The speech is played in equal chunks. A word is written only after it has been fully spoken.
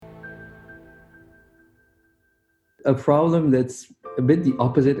a problem that's a bit the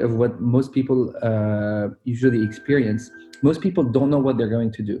opposite of what most people usually experience. Most people don't know what they're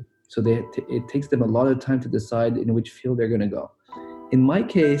going to do, so it takes them a lot of time to decide in which field they're going to go. In my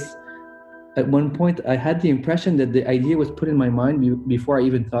case, at one point, I had the impression that the idea was put in my mind before I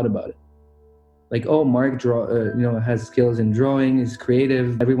even thought about it. Like, oh, Mark has skills in drawing, is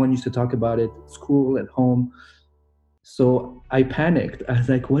creative. Everyone used to talk about it at school, at home. So I panicked. I was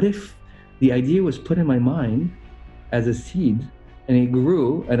like, what if the idea was put in my mind as a seed and it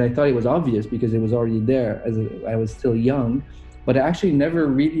grew, and I thought it was obvious because it was already there I was still young, but I actually never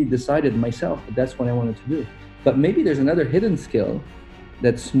really decided myself that that's what I wanted to do. But maybe there's another hidden skill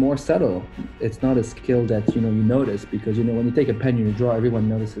that's more subtle. It's not a skill that you notice, because when you take a pen and you draw, everyone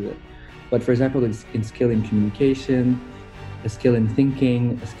notices it. But for example, it's in skill in communication, a skill in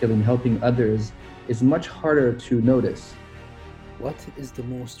thinking, a skill in helping others is much harder to notice. What is the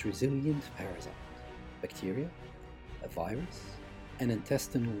most resilient parasite? Bacteria? A virus? An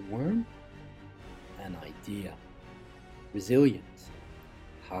intestinal worm? An idea. Resilient,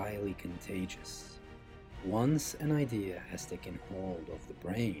 highly contagious. Once an idea has taken hold of the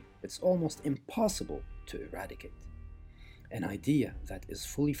brain, it's almost impossible to eradicate. An idea that is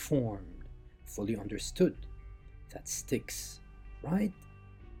fully formed, fully understood, that sticks right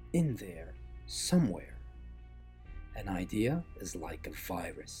in there somewhere. An idea is like a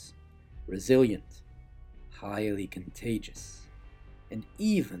virus, resilient, highly contagious, and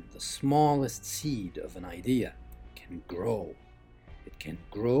even the smallest seed of an idea can grow. It can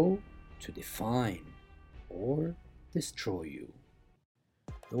grow to define or destroy you.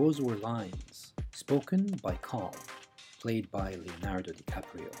 Those were lines spoken by Calm, played by Leonardo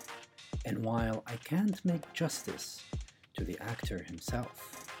DiCaprio. And while I can't make justice to the actor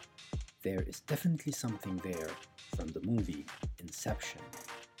himself, there is definitely something there from the movie Inception,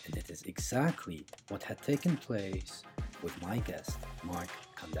 and it is exactly what had taken place with my guest, Mark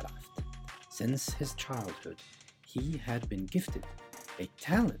Kandelaft. Since his childhood, he had been gifted a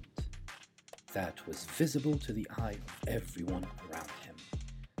talent that was visible to the eye of everyone around him.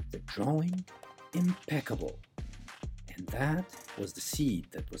 The drawing, impeccable. And that was the seed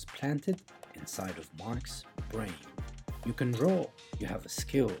that was planted inside of Mark's brain. You can draw, you have a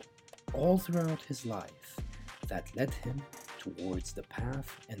skill, all throughout his life that led him towards the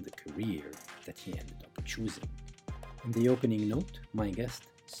path and the career that he ended up choosing. In the opening note, my guest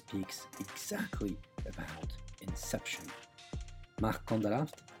speaks exactly about Inception. Mark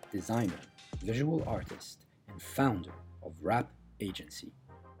Kandelaft, designer, visual artist, and founder of rap agency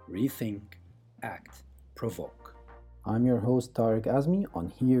Rethink, Act, Provoke. I'm your host Tariq Azmi on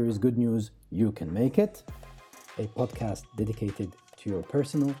Here is Good News, You Can Make It, a podcast dedicated to your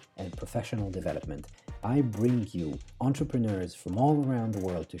personal and professional development. I bring you entrepreneurs from all around the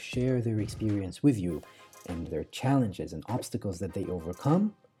world to share their experience with you and their challenges and obstacles that they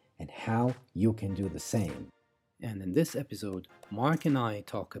overcome and how you can do the same. And in this episode, Mark and I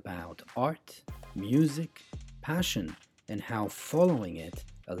talk about art, music, passion, and how following it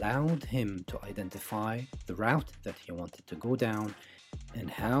allowed him to identify the route that he wanted to go down and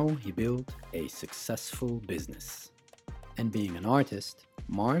how he built a successful business. And being an artist,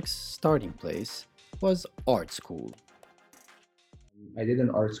 Mark's starting place was art school. I did an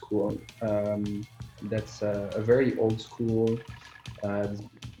art school. That's a very old school.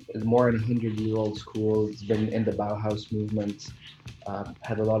 It's more than 100-year-old school. It's been in the Bauhaus movement.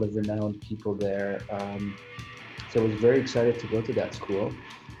 Had a lot of renowned people there. So I was very excited to go to that school,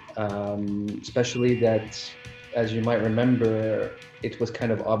 especially that, as you might remember, it was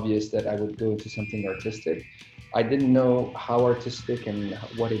kind of obvious that I would go into something artistic. I didn't know how artistic and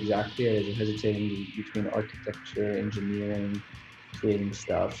what exactly. I was hesitating between architecture, engineering, creating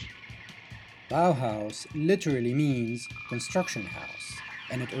stuff. Bauhaus literally means construction house,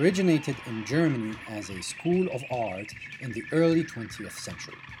 and it originated in Germany as a school of art in the early 20th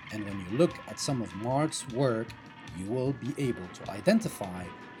century. And when you look at some of Mark's work, you will be able to identify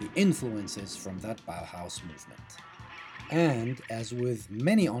the influences from that Bauhaus movement. And as with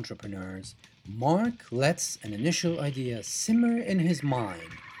many entrepreneurs, Mark lets an initial idea simmer in his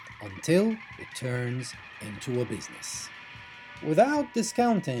mind until it turns into a business, without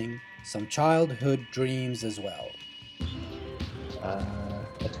discounting some childhood dreams as well.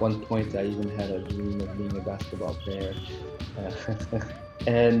 At one point, I even had a dream of being a basketball player,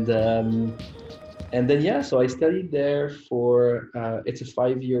 and then so I studied there for. It's a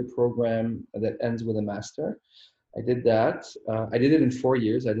 5-year program that ends with a master. I did that. I did it in 4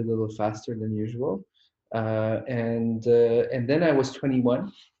 years. I did a little faster than usual, and then I was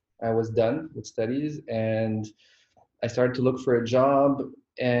 21. I was done with studies, and I started to look for a job,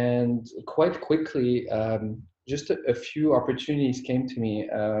 and quite quickly, just a few opportunities came to me,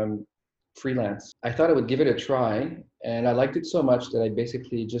 freelance. I thought I would give it a try, and I liked it so much that I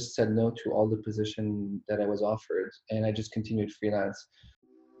basically just said no to all the position that I was offered, and I just continued freelance.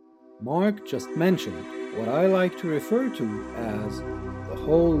 Mark just mentioned what I like to refer to as the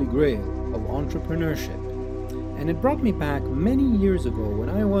holy grail of entrepreneurship. And it brought me back many years ago when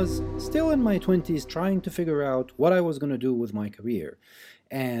I was still in my 20s trying to figure out what I was going to do with my career.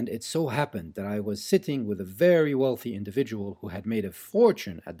 And it so happened that I was sitting with a very wealthy individual who had made a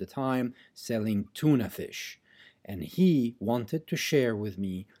fortune at the time selling tuna fish. And he wanted to share with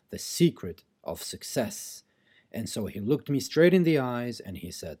me the secret of success. And so he looked me straight in the eyes and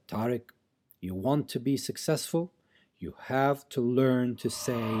he said, Tariq, you want to be successful? You have to learn to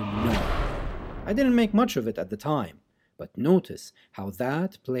say no. I didn't make much of it at the time, but notice how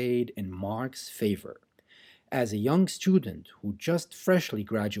that played in Mark's favor. As a young student who just freshly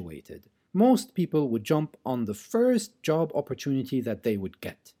graduated, most people would jump on the first job opportunity that they would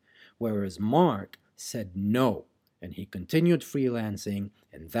get, whereas Mark said no, and he continued freelancing,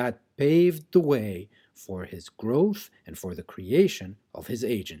 and that paved the way for his growth and for the creation of his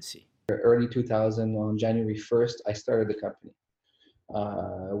agency. Early 2000, on January 1st, I started the company,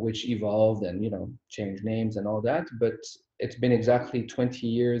 which evolved and changed names and all that. But it's been exactly 20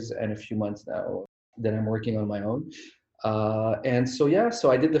 years and a few months now that I'm working on my own. And so yeah,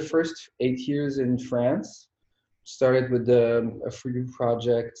 so I did the first 8 years in France. Started with a free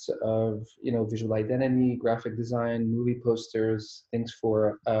project of visual identity, graphic design, movie posters, things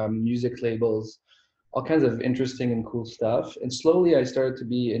for music labels, all kinds of interesting and cool stuff. And slowly I started to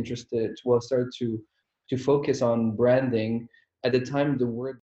be interested, well, started to focus on branding. At the time, the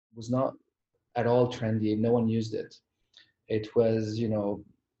word was not at all trendy. No one used it. It was,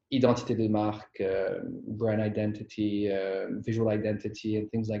 identité de marque, brand identity, visual identity, and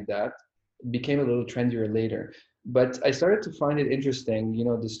things like that. It became a little trendier later. But I started to find it interesting,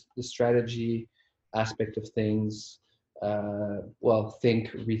 the strategy aspect of things.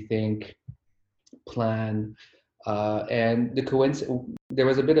 Think, rethink, plan. And there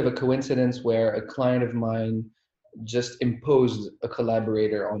was a bit of a coincidence where a client of mine just imposed a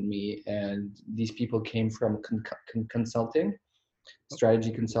collaborator on me, and these people came from consulting,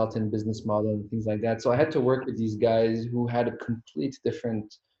 strategy consultant, business model, and things like that. So I had to work with these guys who had a complete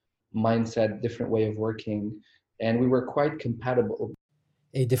different mindset, different way of working, and we were quite compatible.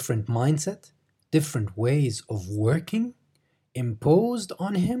 A different mindset, different ways of working imposed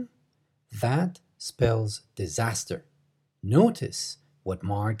on him? That spells disaster. Notice what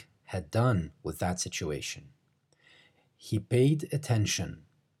Mark had done with that situation. He paid attention.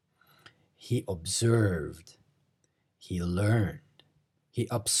 He observed. He learned. He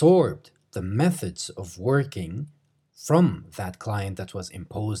absorbed the methods of working from that client that was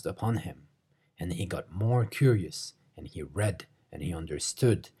imposed upon him. And he got more curious, and he read, and he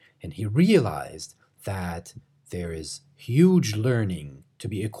understood, and he realized that there is huge learning to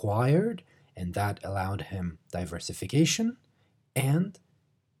be acquired, and that allowed him diversification and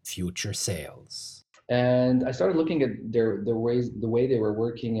future sales. And I started looking at the way they were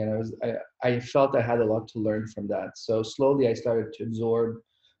working, and I felt I had a lot to learn from that. So slowly I started to absorb,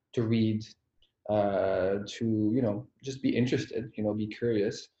 to read, to just be interested, be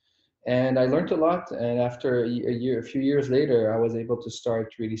curious. And I learned a lot. And after a few years later, I was able to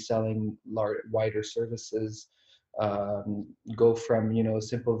start really selling wider services, go from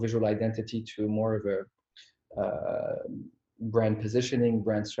simple visual identity to more of a brand positioning,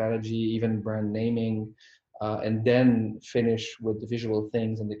 brand strategy, even brand naming, and then finish with the visual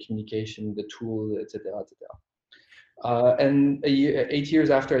things and the communication, the tool, etc., etc. And 8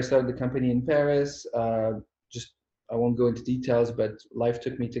 years after I started the company in Paris, just I won't go into details, but life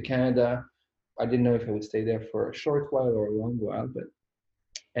took me to Canada. I didn't know if I would stay there for a short while or a long while, but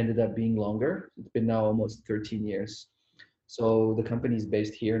ended up being longer. It's been now almost 13 years. So the company is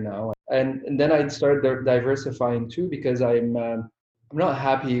based here now, and then I started diversifying too, because I'm not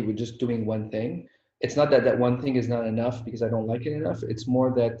happy with just doing one thing. It's not that one thing is not enough because I don't like it enough. It's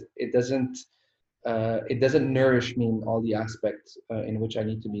more that it doesn't nourish me in all the aspects in which I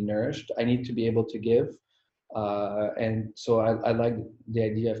need to be nourished. I need to be able to give. And so I like the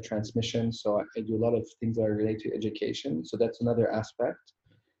idea of transmission. So I do a lot of things that are related to education. So that's another aspect.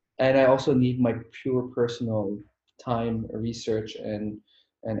 And I also need my pure personal time, research, and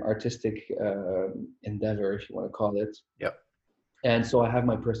artistic endeavor, if you want to call it. Yep. And so I have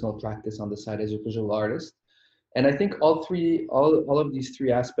my personal practice on the side as a visual artist. And I think all of these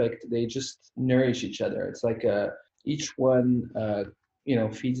three aspects, they just nourish each other. It's like each one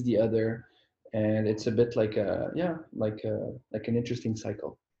feeds the other, and it's a bit like an interesting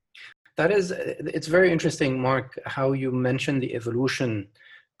cycle. That is, it's very interesting, Mark, how you mentioned the evolution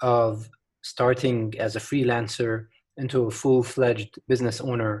of starting as a freelancer into a full-fledged business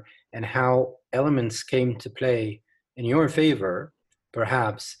owner, and how elements came to play in your favor,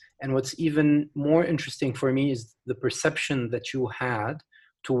 perhaps. And what's even more interesting for me is the perception that you had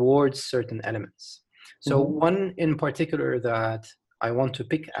towards certain elements. So Mm-hmm. one in particular that I want to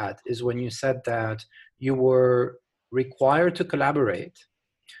pick at is when you said that you were required to collaborate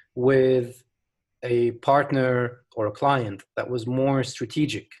with a partner or a client that was more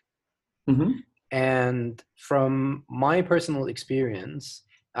strategic. Mm-hmm. And from my personal experience,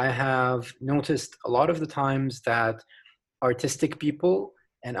 I have noticed a lot of the times that artistic people,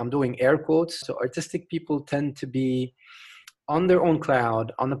 and I'm doing air quotes, so artistic people tend to be on their own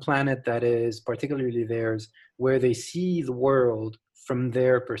cloud, on a planet that is particularly theirs, where they see the world from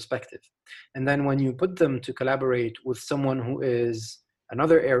their perspective. And then when you put them to collaborate with someone who is,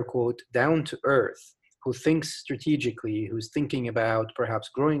 another air quote, down to earth, who thinks strategically, who's thinking about perhaps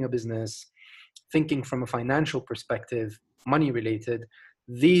growing a business, thinking from a financial perspective, money related,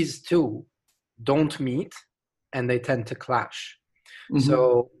 these two don't meet and they tend to clash. Mm-hmm.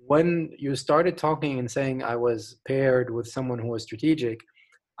 So when you started talking and saying I was paired with someone who was strategic,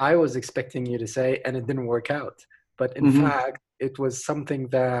 I was expecting you to say, and it didn't work out. But in Mm-hmm. fact, it was something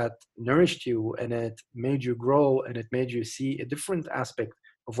that nourished you and it made you grow and it made you see a different aspect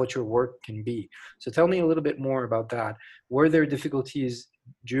of what your work can be. So tell me a little bit more about that. Were there difficulties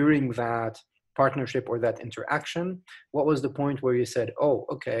during that partnership or that interaction? What was the point where you said, oh,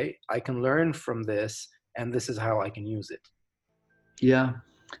 okay, I can learn from this and this is how I can use it? Yeah.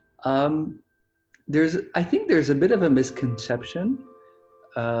 Um, I think there's a bit of a misconception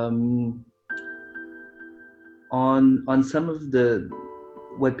um, on some of the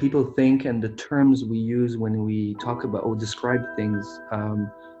what people think and the terms we use when we talk about or describe things.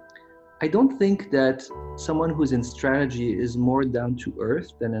 I don't think that someone who's in strategy is more down to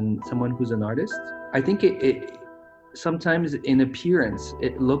earth than someone who's an artist. I think it sometimes in appearance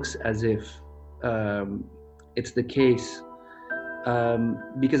it looks as if it's the case,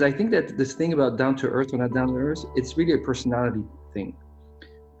 because I think that this thing about down to earth or not down to earth, it's really a personality thing.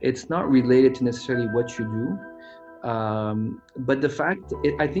 It's not related to necessarily what you do, but the fact,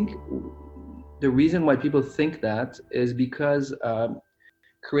 I think the reason why people think that is because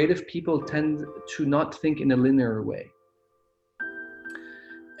creative people tend to not think in a linear way.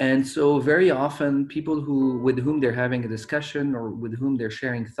 And so very often people with whom they're having a discussion or with whom they're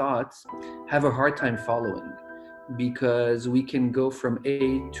sharing thoughts have a hard time following, because we can go from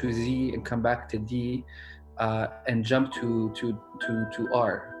A to Z and come back to D, and jump to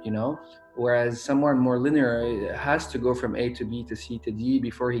R, whereas someone more linear has to go from A to B to C to D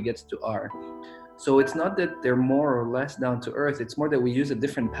before he gets to R. So it's not that they're more or less down to earth, it's more that we use a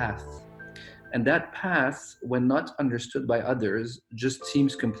different path. And that path, when not understood by others, just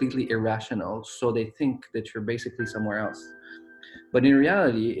seems completely irrational. So they think that you're basically somewhere else. But in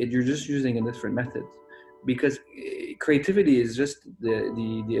reality, you're just using a different method. Because creativity is just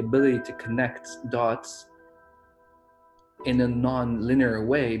the ability to connect dots in a non-linear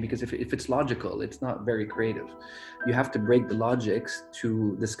way, because if it's logical, it's not very creative. You have to break the logics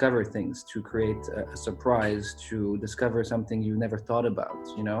to discover things, to create a surprise, to discover something you never thought about.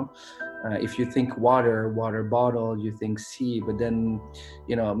 If you think water bottle, you think sea, but then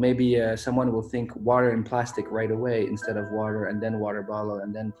maybe someone will think water and plastic right away instead of water and then water bottle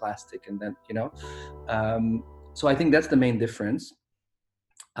and then plastic and then so I think that's the main difference.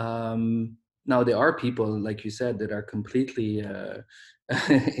 Now there are people, like you said, that are completely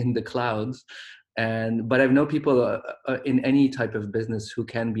in the clouds, but I've known people in any type of business who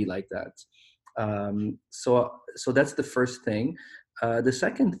can be like that. So that's the first thing. The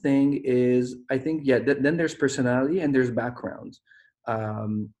second thing is, I think, then there's personality and there's background.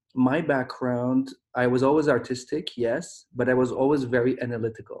 My background, I was always artistic, yes, but I was always very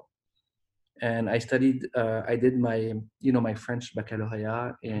analytical. And I studied, I did my French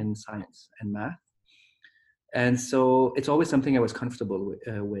baccalaureate in science and math. And so it's always something I was comfortable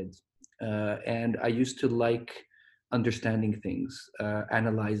with. And I used to like understanding things,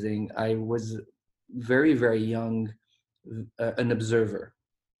 analyzing. I was very, very young, an observer.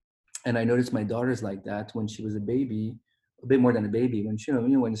 And I noticed my daughter's like that when she was a baby, a bit more than a baby, when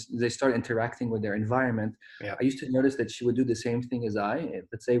when they start interacting with their environment. Yeah. I used to notice that she would do the same thing as I.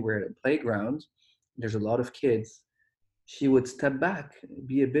 Let's say we're at a playground, there's a lot of kids. She would step back,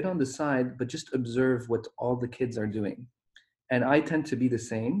 be a bit on the side, but just observe what all the kids are doing. And I tend to be the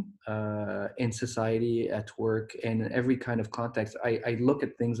same in society, at work, and in every kind of context. I look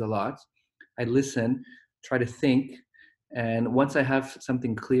at things a lot. I listen, try to think, And once I have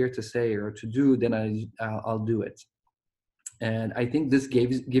something clear to say or to do, then I'll do it. And I think this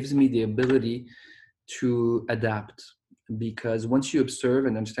gives me the ability to adapt, because once you observe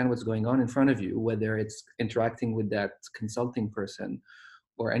and understand what's going on in front of you, whether it's interacting with that consulting person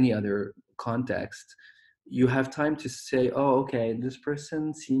or any other context, you have time to say, oh, okay, this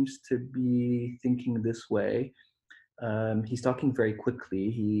person seems to be thinking this way. He's talking very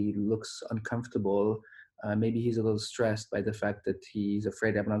quickly. He looks uncomfortable. Maybe he's a little stressed by the fact that he's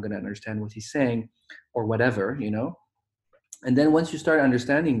afraid I'm not going to understand what he's saying, or whatever, you know. And then once you start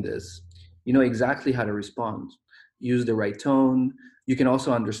understanding this, you know exactly how to respond. Use the right tone. You can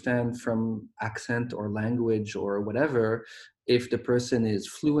also understand from accent or language or whatever if the person is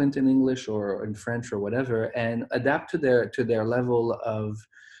fluent in English or in French or whatever, and adapt to their level of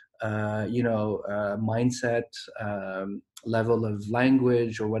mindset, level of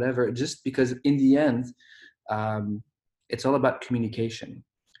language or whatever. Just because in the end, it's all about communication.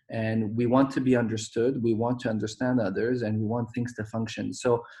 And we want to be understood, we want to understand others, and we want things to function.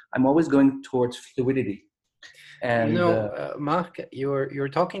 So I'm always going towards fluidity. And Mark, you're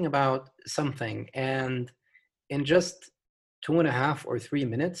talking about something, and in just 2.5 or 3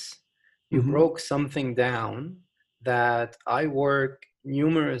 minutes, you broke something down that I work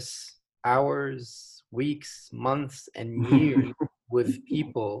numerous hours, weeks, months, and years with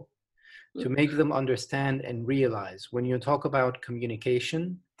people to make them understand and realize. When you talk about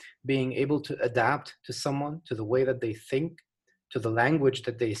communication, being able to adapt to someone, to the way that they think, to the language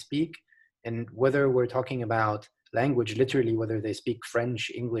that they speak, and whether we're talking about language literally, whether they speak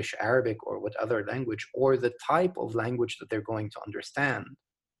French, English, Arabic, or what other language, or the type of language that they're going to understand.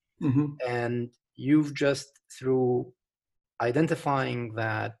 And you've just, through identifying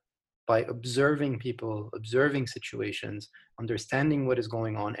that, by observing people, observing situations, understanding what is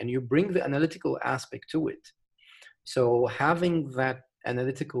going on, and you bring the analytical aspect to it. So having that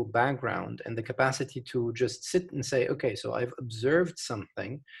analytical background and the capacity to just sit and say, okay, so I've observed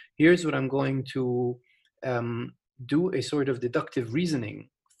something, here's what I'm going to do, a sort of deductive reasoning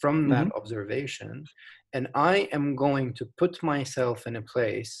from that observation, and I am going to put myself in a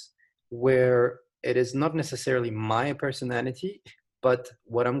place where it is not necessarily my personality, but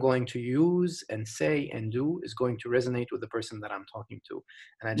what I'm going to use and say and do is going to resonate with the person that I'm talking to.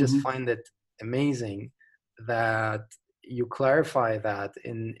 And I just find it amazing that you clarify that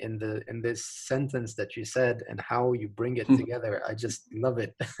in this sentence that you said, and how you bring it together. I just love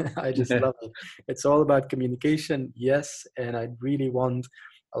it. I just love it. It's all about communication, yes, and I really want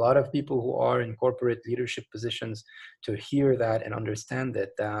a lot of people who are in corporate leadership positions to hear that and understand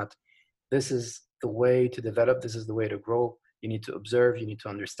it, that this is the way to develop, this is the way to grow. You need to observe, you need to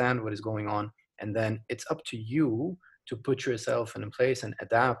understand what is going on, and then it's up to you to put yourself in a place and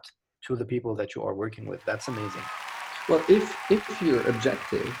adapt to the people that you are working with. That's amazing. Well, if your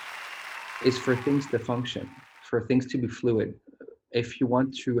objective is for things to function, for things to be fluid, if you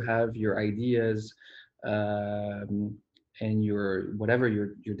want to have your ideas and your whatever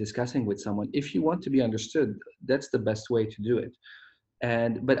you're discussing with someone, if you want to be understood, that's the best way to do it.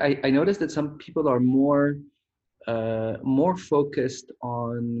 But I noticed that some people are more focused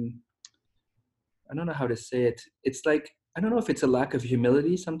on, I don't know how to say it. It's like, I don't know if it's a lack of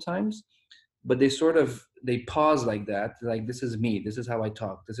humility sometimes, but they pause like that. Like, this is me, this is how I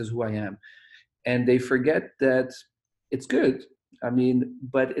talk, this is who I am. And they forget that it's good. I mean,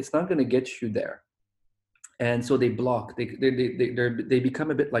 but it's not going to get you there. And so they block, they become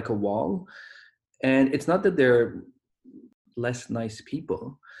a bit like a wall. And it's not that they're less nice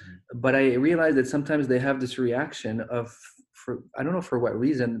people, but I realize that sometimes they have this reaction of, I don't know for what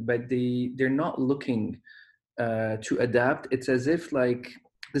reason, but they're not looking to adapt. It's as if like,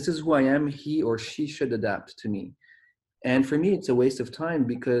 this is who I am, he or she should adapt to me. And for me, it's a waste of time,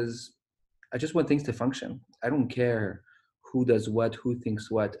 because I just want things to function. I don't care who does what, who thinks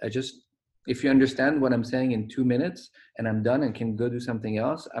what. If you understand what I'm saying in 2 minutes and I'm done and can go do something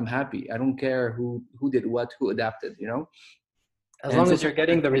else, I'm happy. I don't care who did what, who adapted, you know? As long as you're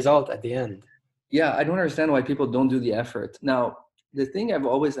getting the result at the end. Yeah, I don't understand why people don't do the effort. Now, the thing I've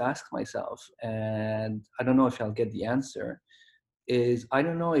always asked myself, and I don't know if I'll get the answer, is I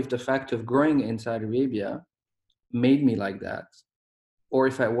don't know if the fact of growing in Saudi Arabia made me like that, or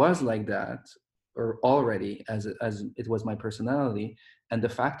if I was like that, or already as it was my personality, and the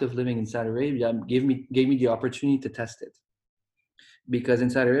fact of living in Saudi Arabia gave me the opportunity to test it. Because in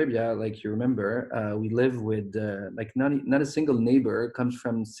Saudi Arabia, like you remember, we live with like not a single neighbor comes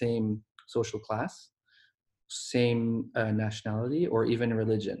from same social class, same nationality, or even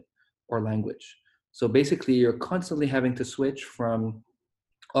religion or language. So basically, you're constantly having to switch from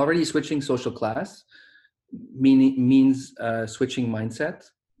already switching social class, means switching mindset.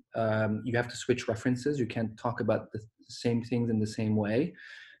 You have to switch references. You can't talk about the same things in the same way.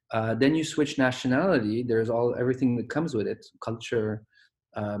 Then you switch nationality. There's everything that comes with it, culture.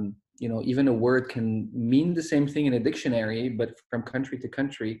 Even a word can mean the same thing in a dictionary, but from country to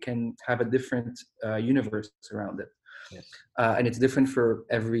country can have a different universe around it. Yes. And it's different for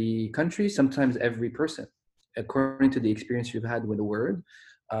every country, sometimes every person, according to the experience you've had with a word.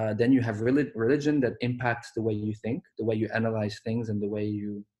 Then you have religion that impacts the way you think, the way you analyze things, and the way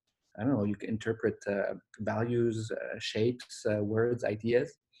you, I don't know, you can interpret values, shapes, words,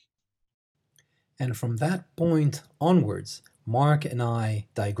 ideas. And from that point onwards, Mark and I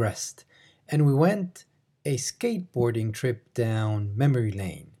digressed, and we went a skateboarding trip down memory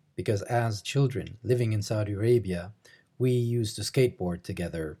lane because as children living in Saudi Arabia, we used to skateboard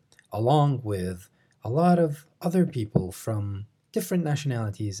together along with a lot of other people from different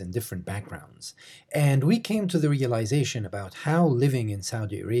nationalities and different backgrounds. And we came to the realization about how living in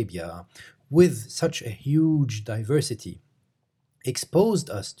Saudi Arabia with such a huge diversity exposed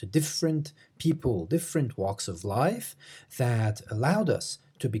us to different people, different walks of life that allowed us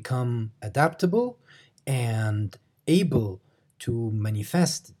to become adaptable and able to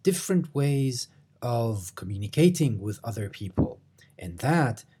manifest different ways of communicating with other people. And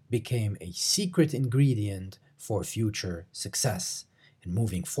that became a secret ingredient for future success. And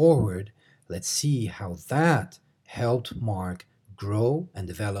moving forward, let's see how that helped Mark grow and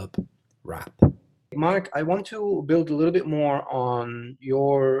develop RAP. Mark, I want to build a little bit more on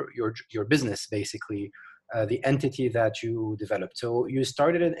your business, basically, the entity that you developed. So you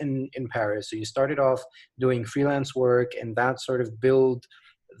started in Paris. So you started off doing freelance work, and that sort of built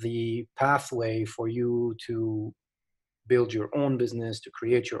the pathway for you to build your own business, to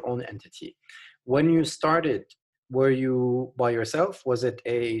create your own entity. When you started, were you by yourself? Was it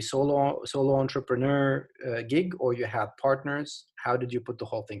a solo entrepreneur gig, or you had partners? How did you put the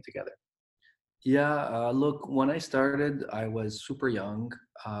whole thing together? Yeah, look, when I started, I was super young.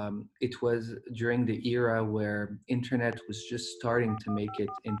 It was during the era where internet was just starting to make it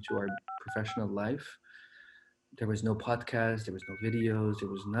into our professional life. There was no podcast, there was no videos, there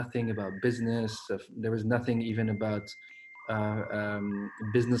was nothing about business, there was nothing even about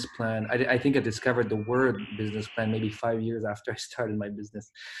business plan. I think I discovered the word business plan maybe 5 years after I started my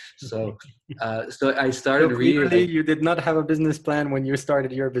business. So I So started really clearly, like, you did not have a business plan when you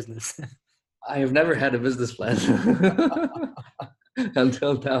started your business. I have never had a business plan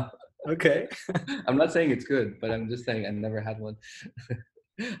until now. Okay. I'm not saying it's good, but I'm just saying I never had one.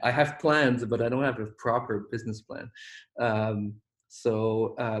 I have plans, but I don't have a proper business plan.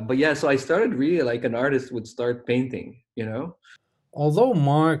 But yeah, so I started really like an artist would start painting. Although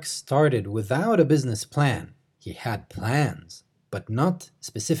Mark started without a business plan, he had plans, but not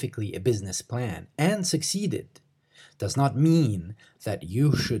specifically a business plan, and succeeded, does not mean that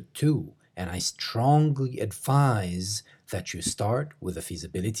you should too. And I strongly advise that you start with a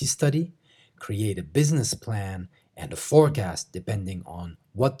feasibility study, create a business plan, and a forecast depending on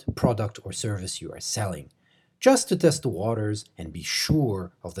what product or service you are selling, just to test the waters and be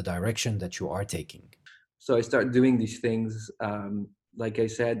sure of the direction that you are taking. So I started doing these things. Like I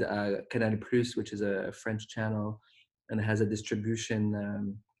said, Canal Plus, which is a French channel, and it has a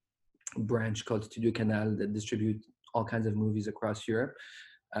distribution branch called Studio Canal that distribute all kinds of movies across Europe.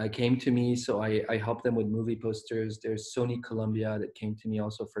 Came to me, so I helped them with movie posters. There's Sony Columbia that came to me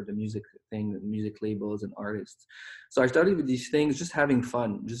also for the music thing, music labels and artists. So I started with these things, just having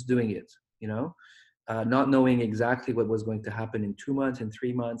fun, just doing it, not knowing exactly what was going to happen in 2 months, in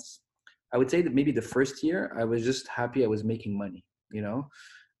 3 months. I would say that maybe the first year I was just happy I was making money.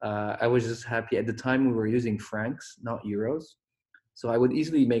 I was just happy. At the time we were using francs, not euros. So I would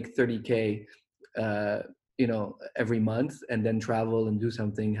easily make 30K, every month, and then travel and do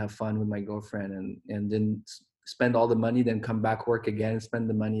something, have fun with my girlfriend, and then spend all the money, then come back, work again, spend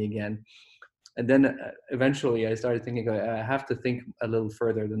the money again. And then eventually I started thinking, I have to think a little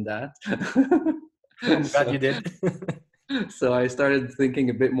further than that. I'm glad so, you did. so I started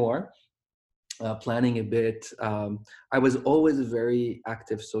thinking a bit more, planning a bit. I was always very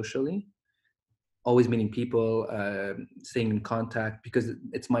active socially, always meeting people, staying in contact, because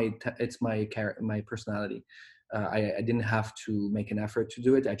my personality. I didn't have to make an effort to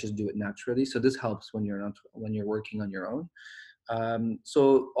do it. I just do it naturally. So this helps when you're working on your own.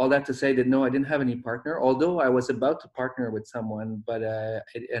 So all that to say that no, I didn't have any partner. Although I was about to partner with someone, but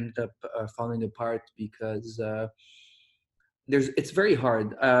it ended up falling apart because it's very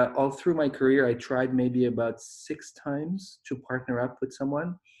hard. All through my career, I tried maybe about 6 times to partner up with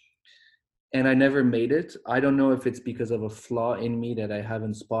someone. and I never made it. I don't know if it's because of a flaw in me that I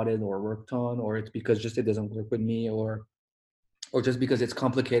haven't spotted or worked on, or it's because just it doesn't work with me, or just because it's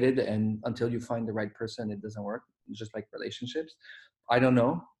complicated and until you find the right person, it doesn't work. It's just like relationships. I don't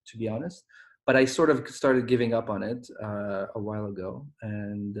know, to be honest. But I sort of started giving up on it a while ago.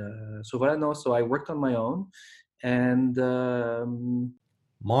 And so what I know, so I worked on my own. And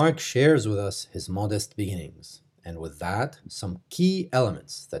Mark shares with us his modest beginnings, and with that, some key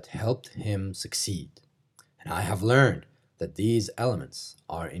elements that helped him succeed. And I have learned that these elements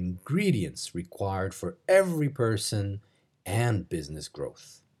are ingredients required for every person and business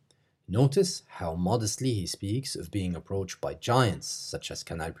growth. Notice how modestly he speaks of being approached by giants such as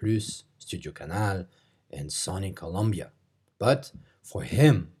Canal Plus, Studio Canal, and Sony Columbia. But for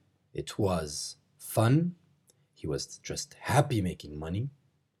him, it was fun, he was just happy making money,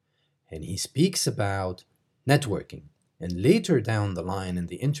 and he speaks about networking. And later down the line in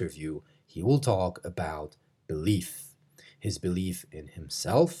the interview, he will talk about belief, his belief in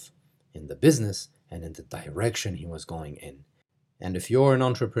himself, in the business, and in the direction he was going in. And if you're an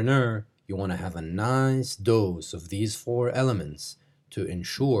entrepreneur, you want to have a nice dose of these four elements to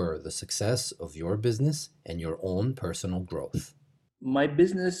ensure the success of your business and your own personal growth. my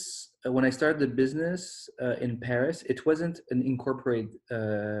business, when I started the business in Paris, it wasn't an incorporated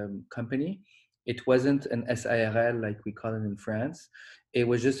company. It wasn't an SARL like we call it in France. It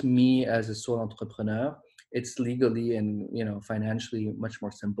was just me as a sole entrepreneur. It's legally and financially much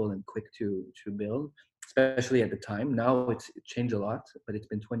more simple and quick to build, especially at the time. Now it changed a lot, but it's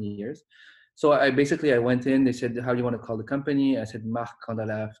been 20 years. So I went in, they said, how do you want to call the company? I said, Marc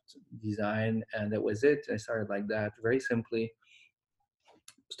Candelaft Design, and that was it. I started like that, very simply,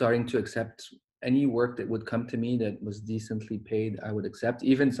 starting to accept any work that would come to me that was decently paid. I would accept,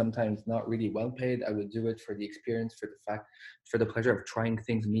 even sometimes not really well paid. I would do it for the experience, for the pleasure of trying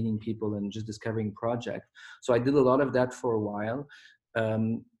things, meeting people, and just discovering projects. So I did a lot of that for a while.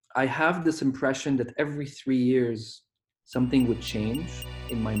 I have this impression that every 3 years something would change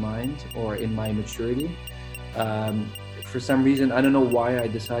in my mind or in my maturity. For some reason, I don't know why I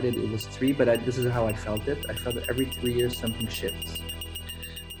decided it was 3, but this is how I felt it. I felt that every 3 years something shifts.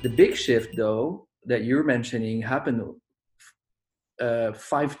 The big shift, though, that you're mentioning happened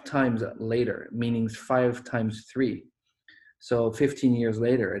 5 times later, meaning 5 times 3. So 15 years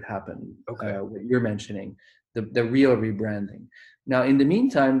later, it happened. Okay. What you're mentioning, the real rebranding. Now, in the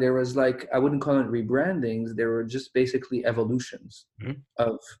meantime, there was I wouldn't call it rebrandings. There were just basically evolutions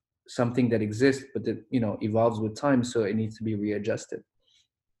of something that exists, but that evolves with time, so it needs to be readjusted.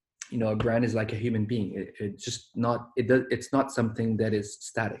 A brand is like a human being. It's not something that is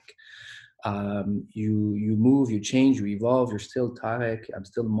static. You move, you change, you evolve. You're still Tarek. I'm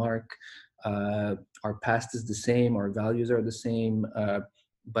still Mark. Our past is the same. Our values are the same.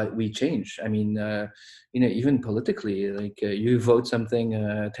 But we change. I mean, even politically, you vote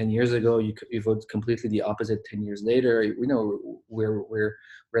something 10 years ago, you vote completely the opposite 10 years later. We're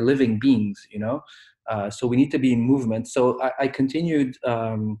living beings. So we need to be in movement. So I continued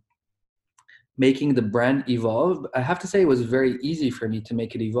making the brand evolve. I have to say it was very easy for me to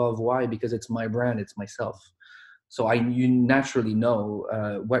make it evolve. Why? Because it's my brand, it's myself. So you naturally know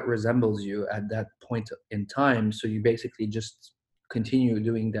what resembles you at that point in time. So you basically just continue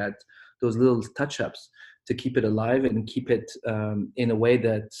doing those little touch-ups to keep it alive and keep it in a way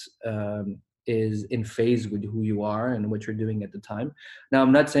that is in phase with who you are and what you're doing at the time. Now,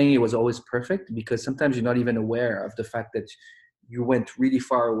 I'm not saying it was always perfect, because sometimes you're not even aware of the fact that you went really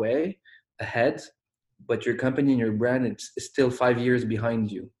far away ahead, but your company and your brand is still 5 years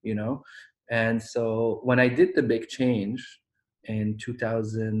behind you, And so when I did the big change in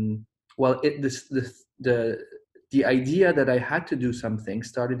 2000, well, the idea that I had to do something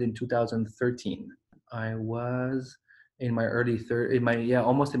started in 2013. I was in my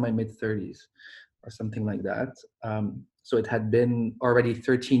almost in my mid 30s or something like that. So it had been already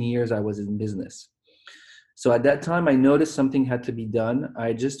 13 years I was in business. So at that time, I noticed something had to be done.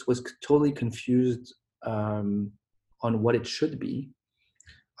 I just was totally confused on what it should be.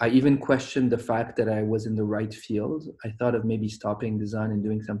 I even questioned the fact that I was in the right field. I thought of maybe stopping design and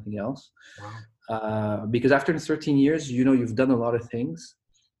doing something else. Wow. Because after 13 years, you've done a lot of things.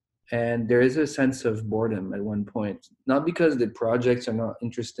 And there is a sense of boredom at one point. Not because the projects are not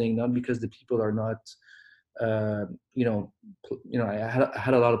interesting, not because the people are not, I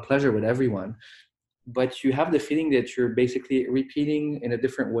had a lot of pleasure with everyone. But you have the feeling that you're basically repeating in a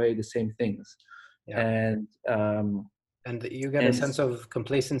different way the same things. Yeah. And you get a sense of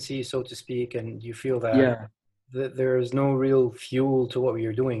complacency, so to speak, and you feel that there is no real fuel to what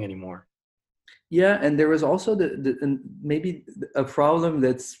you're doing anymore. Yeah, and there was also maybe a problem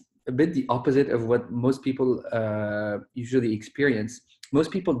that's a bit the opposite of what most people usually experience.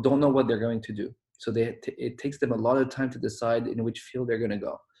 Most people don't know what they're going to do. So it takes them a lot of time to decide in which field they're going to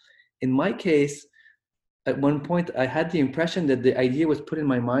go. In my case, at one point, I had the impression that the idea was put in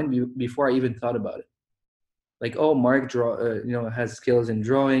my mind before I even thought about it. Like, oh, Mark has skills in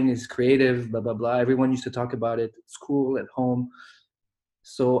drawing, is creative, blah, blah, blah. Everyone used to talk about it at school, at home.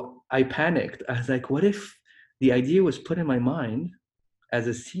 So I panicked. I was like, what if the idea was put in my mind as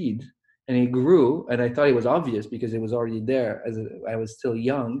a seed and it grew, and I thought it was obvious because it was already there as I was still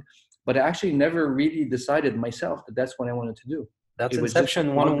young, but I actually never really decided myself that that's what I wanted to do. That's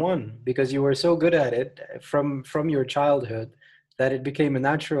Inception 101, because you were so good at it from your childhood that it became a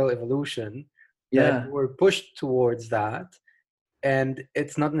natural evolution. That you were pushed towards that, and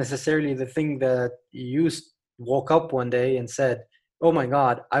it's not necessarily the thing that you woke up one day and said, oh my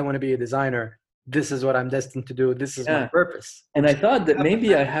God, I want to be a designer. This is what I'm destined to do. This is my purpose. And I thought that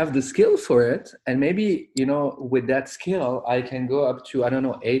maybe I have the skill for it. And maybe, with that skill, I can go up to,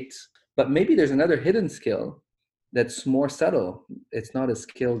 8. But maybe there's another hidden skill that's more subtle. It's not a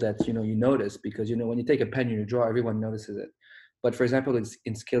skill that, you notice, because, when you take a pen and you draw, everyone notices it. But for example, it's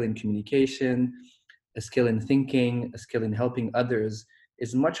in skill in communication, a skill in thinking, a skill in helping others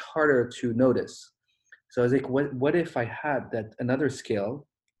is much harder to notice. So I was like, what if I had that another skill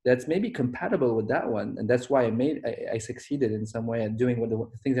that's maybe compatible with that one? And that's why I succeeded in some way at doing what the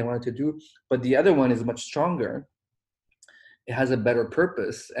things I wanted to do. But the other one is much stronger. It has a better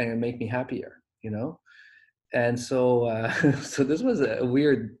purpose and it make me happier, And so, so this was a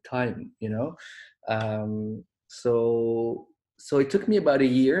weird time, So it took me about a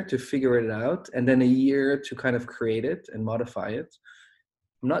year to figure it out, and then a year to kind of create it and modify it.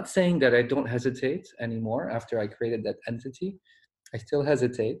 I'm not saying that I don't hesitate anymore after I created that entity. I still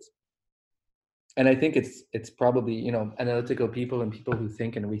hesitate. And I think it's probably, analytical people and people who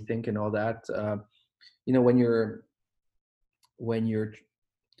think and rethink and all that, when you're,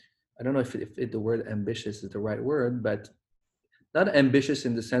 I don't know if the word ambitious is the right word, but not ambitious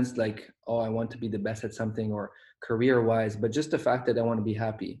in the sense like, oh, I want to be the best at something or career-wise, but just the fact that I want to be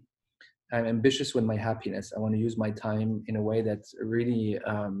happy. I'm ambitious with my happiness. I want to use my time in a way that really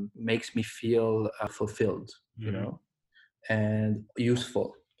makes me feel fulfilled, and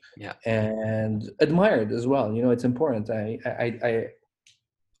useful, and admired as well. It's important. A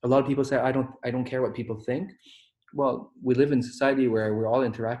lot of people say I don't care what people think. Well, we live in a society where we're all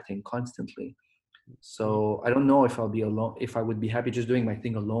interacting constantly. So I don't know if I'll be alone, if I would be happy just doing my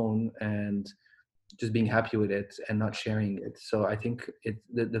thing alone and just being happy with it and not sharing it. So I think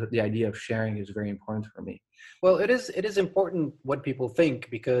the idea of sharing is very important for me. Well, it is important what people think,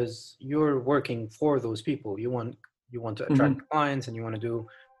 because you're working for those people. You want to attract clients and you want to do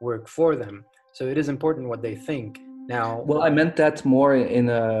work for them. So it is important what they think. Now, well, I meant that more in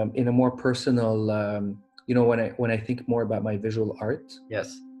a more personal, when I think more about my visual art.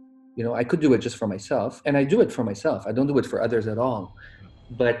 Yes. I could do it just for myself, and I do it for myself. I don't do it for others at all.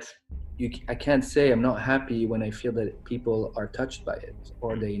 But I can't say I'm not happy when I feel that people are touched by it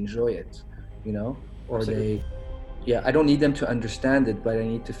or they enjoy it, or Absolutely. I don't need them to understand it, but I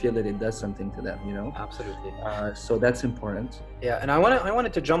need to feel that it does something to them, Absolutely. So that's important. Yeah, and I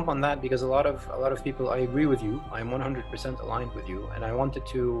wanted to jump on that, because a lot of people, I agree with you. I'm 100% aligned with you, and I wanted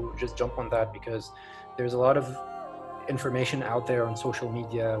to just jump on that because there's a lot of information out there on social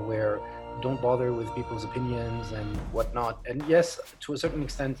media where don't bother with people's opinions and whatnot. And yes, to a certain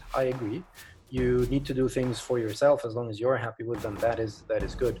extent, I agree. You need to do things for yourself as long as you're happy with them. That is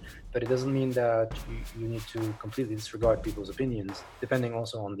good. But it doesn't mean that you need to completely disregard people's opinions, depending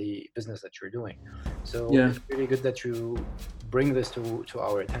also on the business that you're doing. So It's really good that you bring this to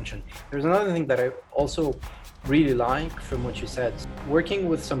our attention. There's another thing that I also really like from what you said. Working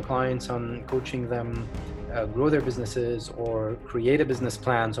with some clients on coaching them grow their businesses or create a business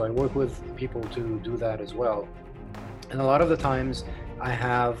plan. So I work with people to do that as well. And a lot of the times I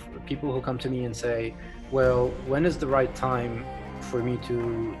have people who come to me and say, well, when is the right time for me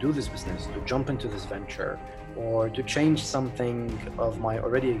to do this business, to jump into this venture, or to change something of my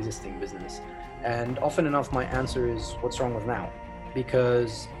already existing business? And often enough, my answer is, what's wrong with now?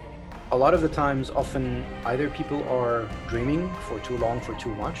 Because a lot of the times, often either people are dreaming for too long, for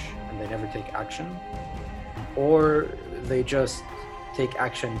too much, and they never take action, or they just take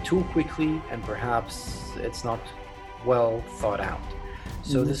action too quickly and perhaps it's not well thought out.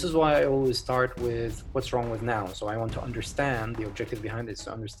 So this is why I always start with what's wrong with now. So I want to understand the objective behind it,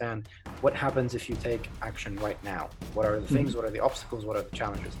 to understand what happens if you take action right now. What are the things, what are the obstacles, what are the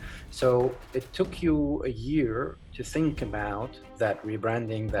challenges? So it took you a year to think about that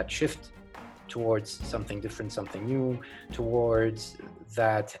rebranding, that shift towards something different, something new, towards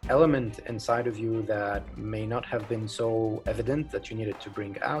that element inside of you that may not have been so evident that you needed to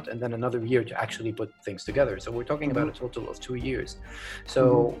bring out, and then another year to actually put things together. So we're talking about a total of 2 years. So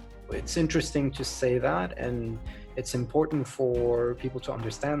it's interesting to say that, and it's important for people to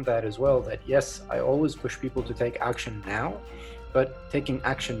understand that as well, that yes, I always push people to take action now, but taking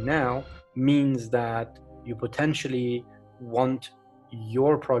action now means that you potentially want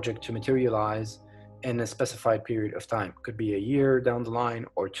your project to materialize in a specified period of time. Could be a year down the line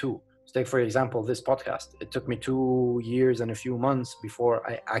or 2. So take, for example, this podcast. It took me 2 years and a few months before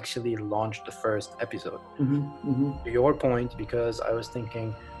I actually launched the first episode. To your point, because I was thinking,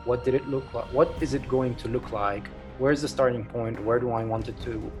 what did it look like? What is it going to look like? Where's the starting point? Where do I want it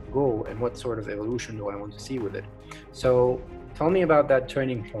to go? And what sort of evolution do I want to see with it? So tell me about that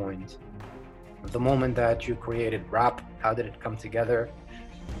turning point, the moment that you created RAP. How did it come together?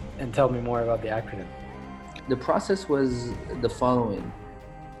 And tell me more about the acronym. The process was the following.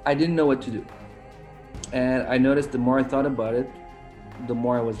 I didn't know what to do. And I noticed the more I thought about it, the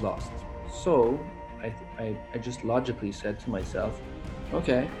more I was lost. So I just logically said to myself,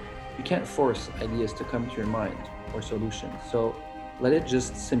 okay, you can't force ideas to come to your mind or solutions. So let it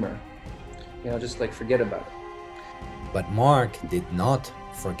just simmer. Just like forget about it. But Mark did not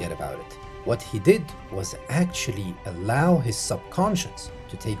forget about it. What he did was actually allow his subconscious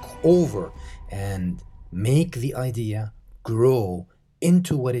to take over and make the idea grow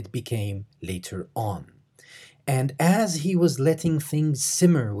into what it became later on. And as he was letting things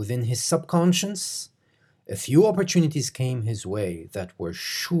simmer within his subconscious, a few opportunities came his way that were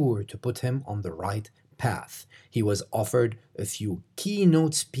sure to put him on the right path. He was offered a few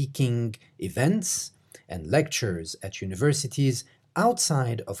keynote speaking events and lectures at universities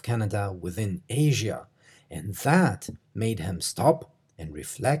outside of Canada within Asia, and that made him stop and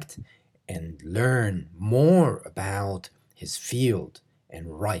reflect and learn more about his field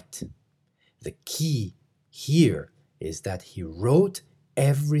and write. The key here is that he wrote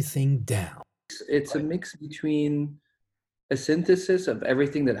everything down. It's a mix between a synthesis of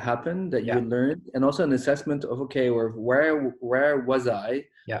everything that happened that you learned, and also an assessment of, okay, where was I?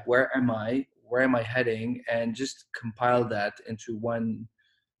 Where am I? Where am I heading? And just compile that into one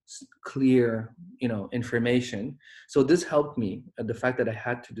clear, information. So this helped me, the fact that I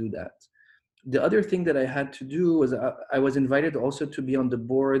had to do that. The other thing that I had to do was I was invited also to be on the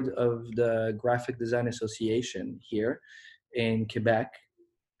board of the Graphic Design Association here in Quebec.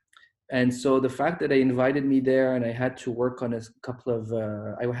 And so the fact that they invited me there, and I had to work on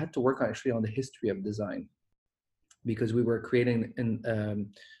I had to work actually on the history of design, because we were creating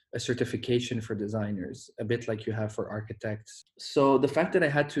a certification for designers, a bit like you have for architects. So the fact that I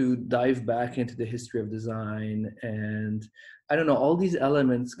had to dive back into the history of design, and I don't know, all these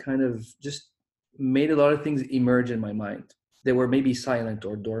elements kind of just made a lot of things emerge in my mind. They were maybe silent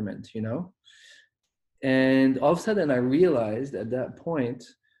or dormant, And all of a sudden I realized at that point,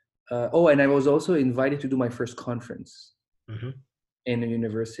 and I was also invited to do my first conference in a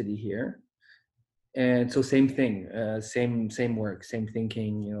university here. And so same thing, same work, same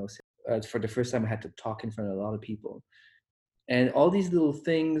thinking, for the first time I had to talk in front of a lot of people. And all these little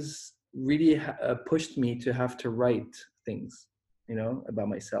things really pushed me to have to write things, about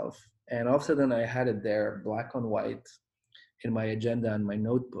myself. And all of a sudden I had it there, black on white, in my agenda and my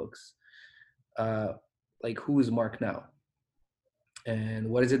notebooks, like, who is Mark now? And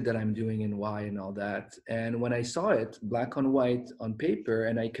what is it that I'm doing and why and all that. And when I saw it black on white on paper,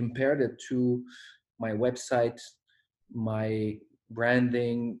 and I compared it to my website, my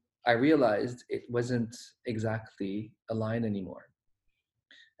branding, I realized it wasn't exactly aligned anymore.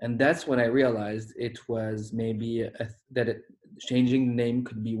 And that's when I realized it was maybe changing the name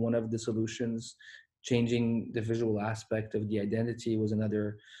could be one of the solutions. Changing the visual aspect of the identity was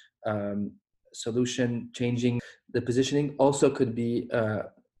another solution. Changing the positioning also could be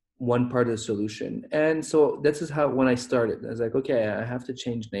one part of the solution. And so this is how, when I started, I was like, okay, I have to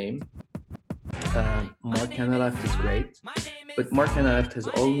change name. Mark Canaleft is great, but Mark Canaleft has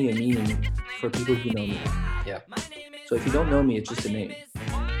only a meaning for people who know me. Yeah. So if you don't know me, it's just a name.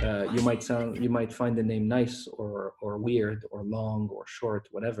 You might find the name nice or weird or long or short,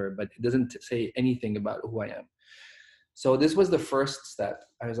 whatever, but it doesn't say anything about who I am. So this was the first step.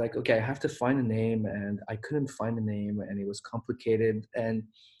 I was like, okay, I have to find a name, and I couldn't find a name, and it was complicated. And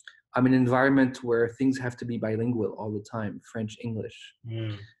I'm in an environment where things have to be bilingual all the time, French, English.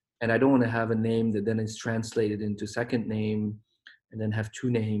 And I don't want to have a name that then is translated into second name and then have two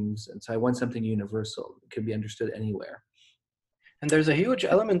names. And so I want something universal. It could be understood anywhere. And there's a huge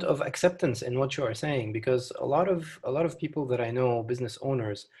element of acceptance in what you are saying, because a lot of people that I know, business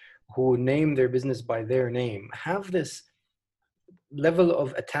owners, who name their business by their name have this level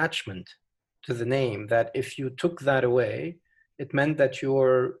of attachment to the name that if you took that away, it meant that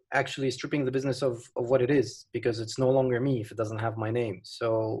you're actually stripping the business of what it is, because it's no longer me if it doesn't have my name.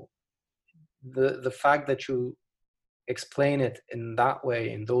 So the fact that you explain it in that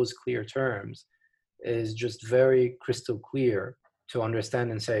way, in those clear terms, is just very crystal clear to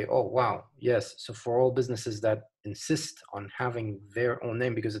understand and say, oh, wow, yes. So for all businesses that insist on having their own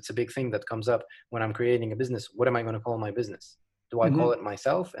name, because it's a big thing that comes up when I'm creating a business, what am I going to call my business? Do I call it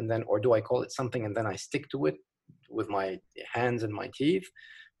myself and then, or do I call it something and then I stick to it with my hands and my teeth?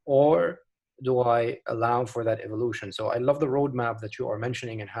 Or do I allow for that evolution? So I love the roadmap that you are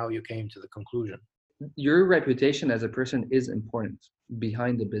mentioning and how you came to the conclusion. Your reputation as a person is important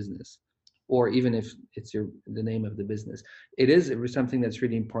behind the business, or even if it's the name of the business. It is something that's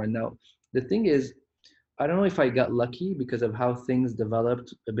really important. Now, the thing is, I don't know if I got lucky because of how things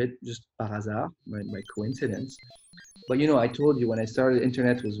developed a bit just par hasard, by coincidence. But I told you when I started,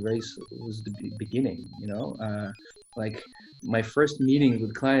 internet was the beginning. Like my first meetings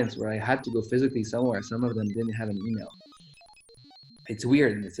with clients where I had to go physically somewhere. Some of them didn't have an email. It's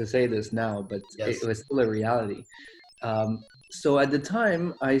weird to say this now, but Yes. it was still a reality. So at the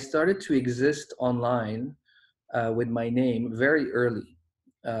time, I started to exist online with my name very early.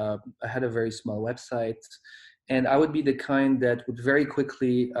 I had a very small website, and I would be the kind that would very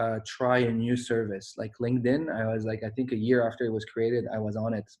quickly try a new service like LinkedIn. I was like, I think a year after it was created, I was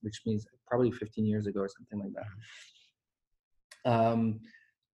on it, which means probably 15 years ago or something like that.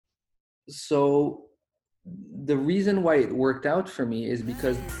 So the reason why it worked out for me is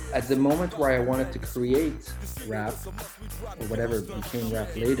because at the moment where I wanted to create rap, or whatever became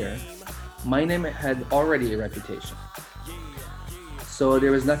rap later, my name had already a reputation. So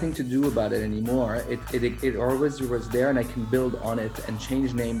there was nothing to do about it anymore. It always was there, and I can build on it and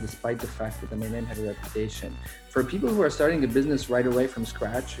change name despite the fact that my name had a reputation. For people who are starting a business right away from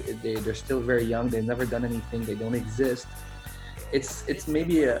scratch, they're still very young, they've never done anything, they don't exist. It's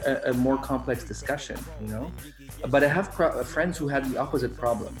maybe a more complex discussion, But I have friends who had the opposite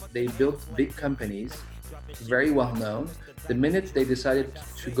problem. They built big companies, very well known. The minute they decided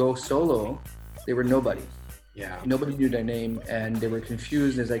to go solo, they were nobody. Yeah. Nobody knew their name, and they were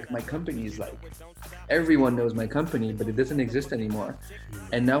confused. It's like, my company is like, everyone knows my company, but it doesn't exist anymore.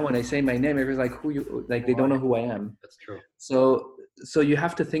 And now when I say my name, everyone's like, they don't know who I am. That's true. So you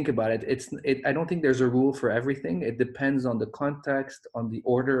have to think about it. I don't think there's a rule for everything. It depends on the context, on the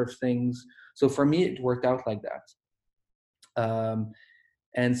order of things. So for me, it worked out like that.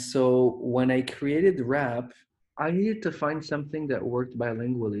 And so when I created rap, I needed to find something that worked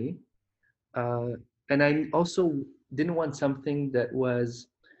bilingually. And I also didn't want something that was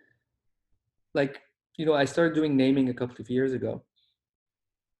like, I started doing naming a couple of years ago.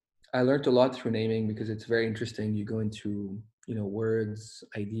 I learned a lot through naming because it's very interesting. You go into, words,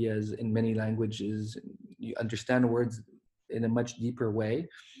 ideas in many languages. You understand words in a much deeper way.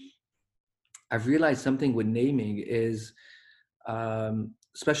 I've realized something with naming is,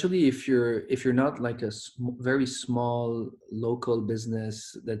 especially if you're not like a very small local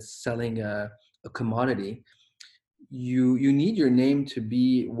business that's selling a commodity, you need your name to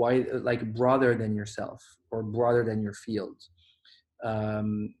be wide, like broader than yourself or broader than your field.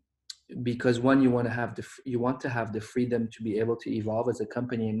 Because one, you want to have the freedom to be able to evolve as a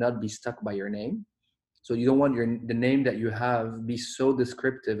company and not be stuck by your name. So you don't want the name that you have be so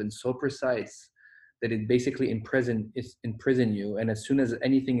descriptive and so precise that it basically imprison you. And as soon as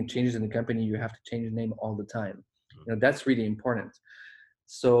anything changes in the company, you have to change the name all the time. That's really important.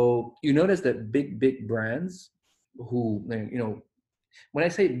 So you notice that big brands who, when I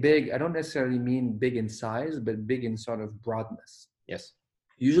say big, I don't necessarily mean big in size, but big in sort of broadness. Yes.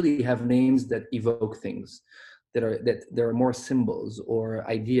 Usually have names that evoke things that there are more symbols or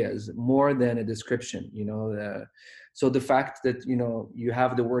ideas more than a description. So the fact that you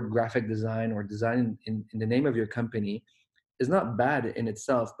have the word graphic design or design in the name of your company is not bad in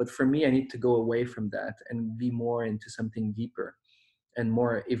itself, but for me, I need to go away from that and be more into something deeper and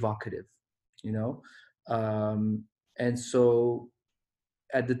more evocative. And so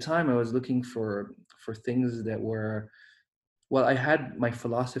at the time I was looking for things that were, well, I had my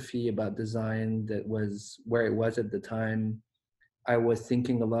philosophy about design that was where it was at the time. I was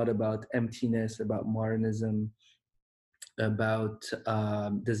thinking a lot about emptiness, about modernism, about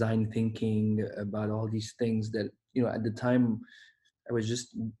design thinking, about all these things that, at the time I was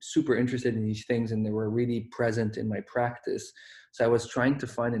just super interested in these things and they were really present in my practice. So I was trying to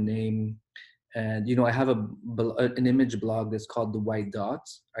find a name. And, I have an image blog that's called The White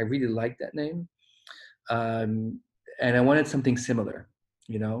Dots. I really like that name. And I wanted something similar,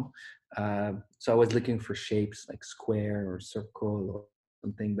 you know. So I was looking for shapes like square or circle or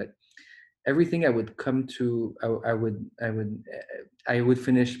something, but everything I would come to, I would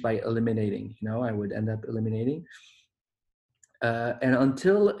finish by eliminating. You know, I would end up eliminating. And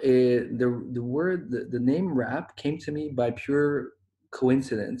until the name rap came to me by pure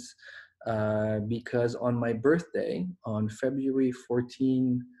coincidence, because on my birthday on February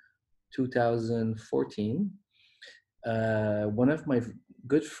 14, 2014, one of my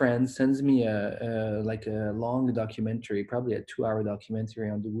good friends sends me a long documentary, probably a 2-hour documentary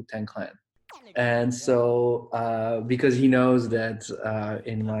on the Wu-Tang Clan. And so because he knows that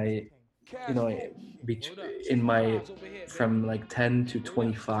in my, you know, in my, from like 10 to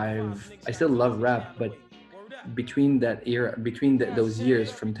 25, I still love rap, but between that era, between those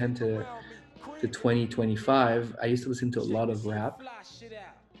years from 10 to 2025, I used to listen to a lot of rap.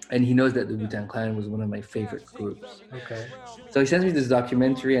 And he knows that the Wu-Tang Clan was one of my favorite groups. Okay. So he sends me this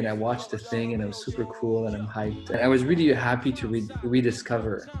documentary, and I watched the thing, and it was super cool, and I'm hyped. And I was really happy to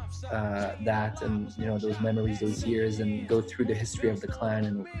rediscover that, and you know, those memories, those years, and go through the history of the clan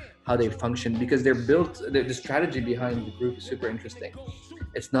and how they function, because they're built. The strategy behind the group is super interesting.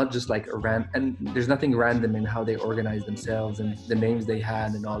 It's not just like and there's nothing random in how they organize themselves and the names they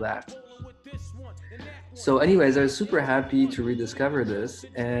had and all that. So anyways, I was super happy to rediscover this.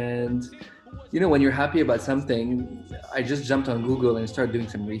 And you know, when you're happy about something, I just jumped on Google and started doing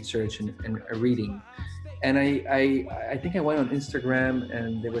some research and reading. And I think I went on Instagram,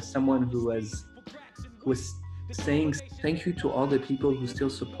 and there was someone who was saying thank you to all the people who still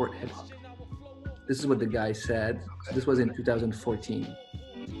support hip hop. This is what the guy said. This was in 2014.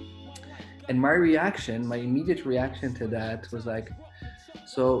 And my immediate reaction to that was like,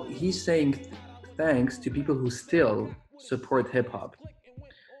 so he's saying thanks to people who still support hip hop.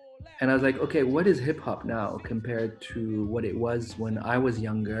 And I was like, okay, what is hip hop now compared to what it was when I was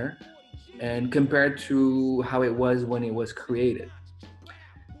younger, and compared to how it was when it was created?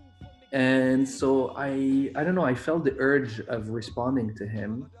 And so I don't know, I felt the urge of responding to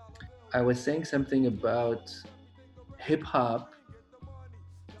him. I was saying something about hip hop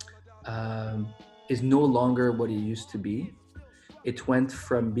is no longer what it used to be. It went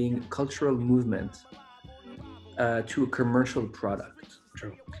from being a cultural movement to a commercial product.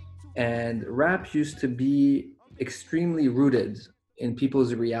 True. And rap used to be extremely rooted in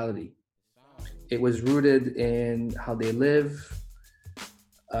people's reality. It was rooted in how they live,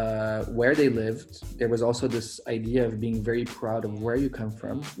 where they lived. There was also this idea of being very proud of where you come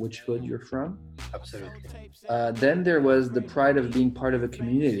from, which hood you're from. Absolutely. Then there was the pride of being part of a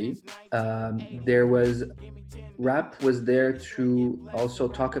community. Rap was there to also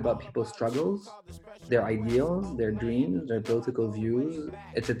talk about people's struggles, their ideals, their dreams, their political views,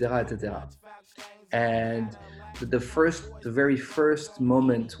 etc., etc. And the very first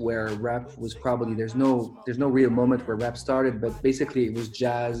moment where rap was probably, there's no real moment where rap started, but basically it was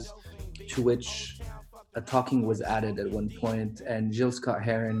jazz, to which a talking was added at one point. And Gil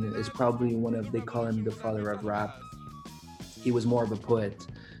Scott-Heron is probably they call him the father of rap. He was more of a poet.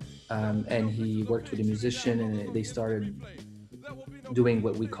 And he worked with a musician, and they started doing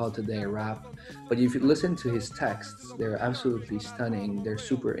what we call today rap. But if you listen to his texts, they're absolutely stunning. They're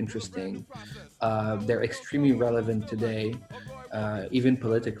super interesting. They're extremely relevant today, even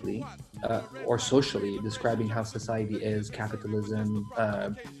politically or socially, describing how society is, capitalism,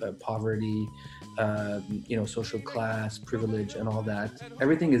 poverty, social class, privilege, and all that.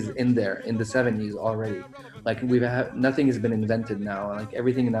 Everything is in there in the 70s already. Like nothing has been invented now. Like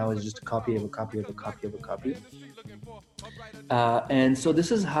everything now is just a copy of a copy of a copy of a copy. And so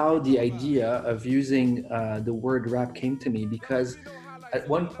this is how the idea of using the word rap came to me, because at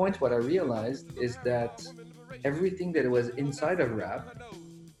one point what I realized is that everything that was inside of rap,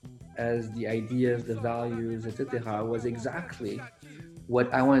 as the ideas, the values, etc., was exactly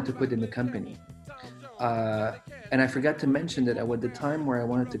what I wanted to put in the company. And I forgot to mention that at the time where I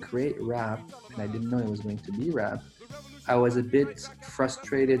wanted to create rap, and I didn't know it was going to be rap, I was a bit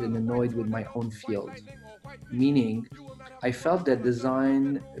frustrated and annoyed with my own field. Meaning, I felt that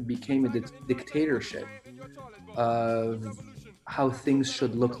design became a dictatorship of how things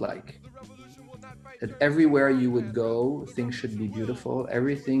should look like. That everywhere you would go, things should be beautiful,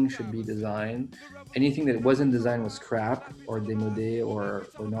 everything should be designed. Anything that wasn't designed was crap or démodé or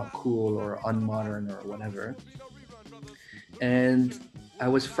not cool or unmodern or whatever. And I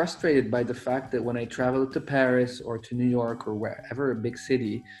was frustrated by the fact that when I traveled to Paris or to New York or wherever, a big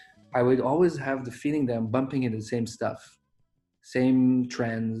city, I would always have the feeling that I'm bumping into the same stuff, same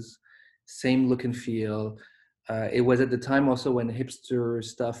trends, same look and feel. It was at the time also when hipster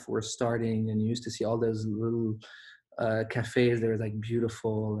stuff were starting, and you used to see all those little cafes. They were like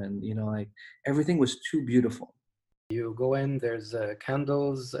beautiful, and like everything was too beautiful. You go in, there's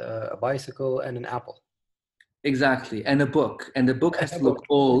candles, a bicycle, and an apple. Exactly, and a book, and the book has to look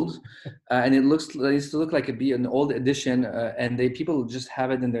old, and it needs to look like it'd be an old edition, and people just have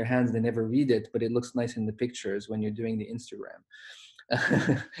it in their hands. They never read it, but it looks nice in the pictures when you're doing the Instagram.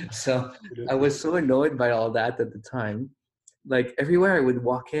 So I was so annoyed by all that at the time. Like everywhere I would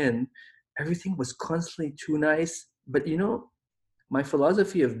walk in, everything was constantly too nice. But my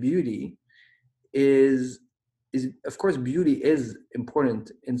philosophy of beauty is of course beauty is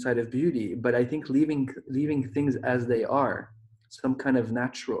important inside of beauty, but I think leaving things as they are,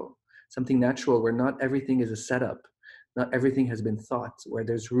 something natural where not everything is a setup, not everything has been thought, where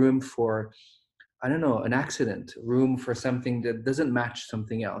there's room for, I don't know, an accident, room for something that doesn't match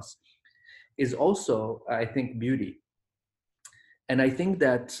something else, is also, I think, beauty. And I think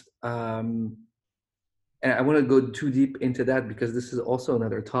that and I want to go too deep into that because this is also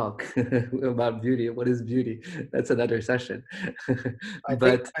another talk about beauty. What is beauty? That's another session. I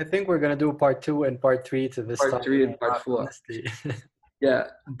think we're going to do part 2 and part 3 to this. Part 3 and part 4. Yeah.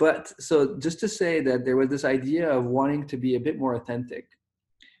 But so just to say that there was this idea of wanting to be a bit more authentic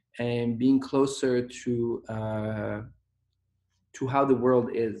and being closer to how the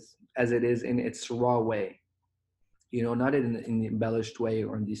world is, as it is in its raw way, not in the embellished way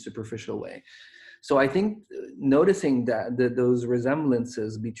or in the superficial way. So I think noticing that those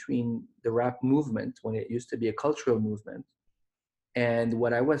resemblances between the rap movement, when it used to be a cultural movement, and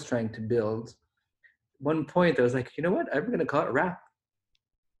what I was trying to build, one point I was like, you know what? I'm going to call it rap.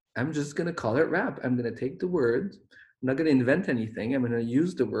 I'm just going to call it rap. I'm going to take the word. I'm not going to invent anything. I'm going to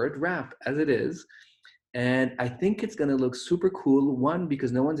use the word rap as it is. And I think it's going to look super cool. One,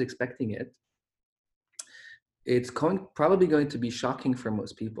 because no one's expecting it. It's probably going to be shocking for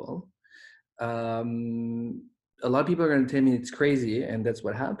most people. A lot of people are going to tell me it's crazy, and that's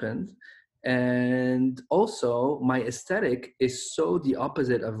what happened. And also, my aesthetic is so the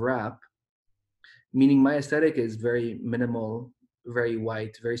opposite of rap, meaning my aesthetic is very minimal, very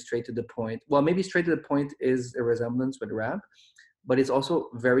white, very straight to the point. Well, maybe straight to the point is a resemblance with rap, but it's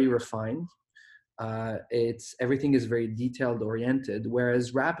also very refined. Everything is very detailed oriented,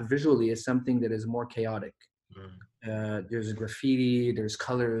 whereas rap visually is something that is more chaotic. There's graffiti, there's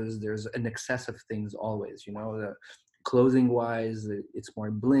colors, there's an excess of things always, the clothing wise, it's more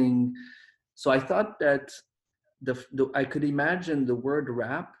bling. So I thought that I could imagine the word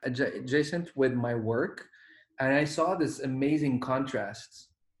rap adjacent with my work, and I saw this amazing contrast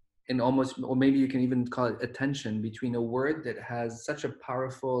in almost, or maybe you can even call it a tension between a word that has such a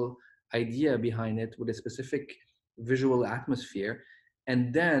powerful idea behind it with a specific visual atmosphere,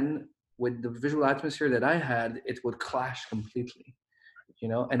 and then with the visual atmosphere that I had, it would clash completely,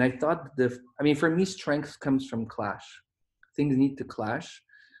 And I thought for me, strength comes from clash. Things need to clash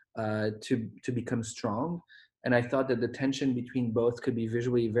to become strong. And I thought that the tension between both could be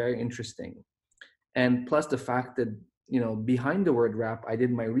visually very interesting. And plus the fact that, behind the word rap, I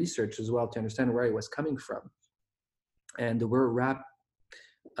did my research as well to understand where it was coming from. And the word rap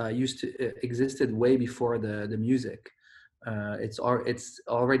existed way before the music. It's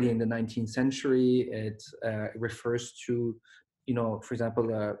already in the 19th century. It refers to, for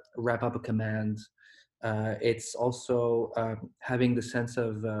example, wrap up a command. It's also having the sense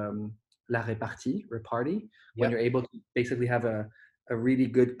of la répartie, repartee, when you're able to basically have a really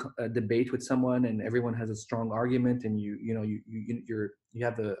good debate with someone, and everyone has a strong argument, and you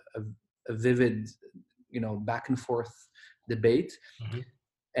have a vivid, back and forth debate. Mm-hmm.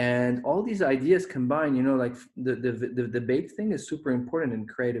 And all these ideas combine, like the debate thing is super important in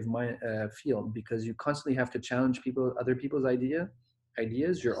creative field, because you constantly have to challenge other people's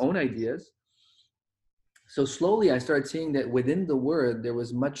ideas, your own ideas. So slowly I started seeing that within the word, there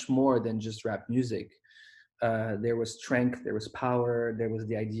was much more than just rap music. There was strength, there was power, there was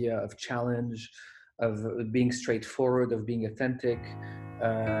the idea of challenge, of being straightforward, of being authentic.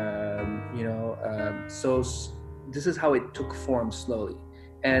 So this is how it took form slowly.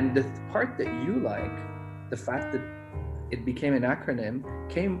 And the part that you like, the fact that it became an acronym,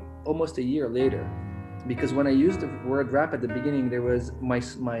 came almost a year later. Because when I used the word rap at the beginning, there was my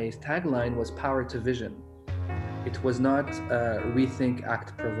tagline was power to vision. It was not rethink,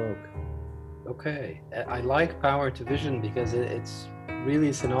 act, provoke. Okay, I like power to vision because it's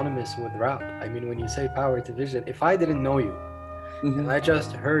really synonymous with rap. I mean, when you say power to vision, if I didn't know you, mm-hmm. and I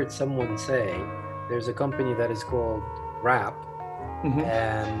just heard someone say there's a company that is called Rap, mm-hmm.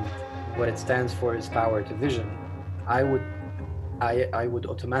 and what it stands for is power to vision, I would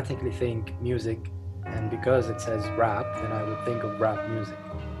automatically think music, and because it says rap, then I would think of rap music.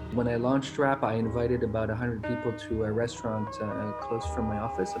 When I launched Rap, I invited about 100 people to a restaurant close from my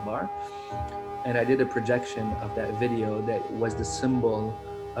office, a bar. And I did a projection of that video that was the symbol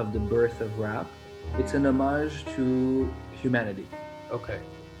of the birth of Rap. It's an homage to humanity. Okay.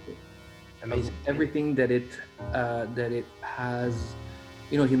 Of Amazing. everything that it has.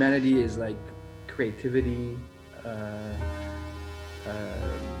 You know, humanity is like creativity,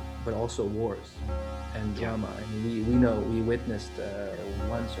 but also wars and drama. And we know, we witnessed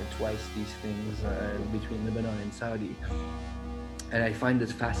once or twice these things between Lebanon and Saudi. And I find it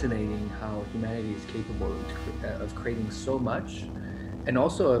fascinating how humanity is capable of creating so much, and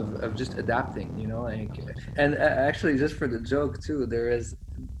also of just adapting, you know. Like, and actually, just for the joke too, there is,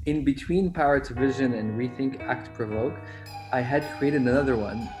 in between Power to Vision and Rethink, Act, Provoke, I had created another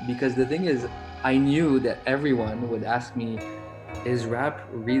one, because the thing is, I knew that everyone would ask me, is Rap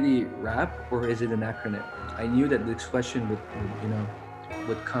really Rap, or is it an acronym? I knew that this question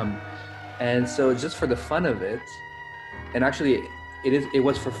would come. And so just for the fun of it, and actually it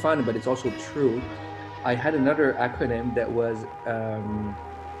was for fun, but it's also true, I had another acronym that was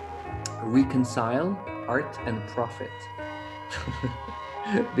Reconcile, Art, and Profit.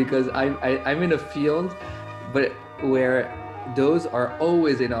 Because I'm in a field but where those are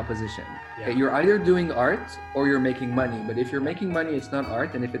always in opposition. Yeah. You're either doing art or you're making money, but if you're making money, it's not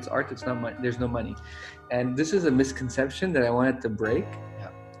art, and if it's art, it's not money. There's no money. And this is a misconception that I wanted to break.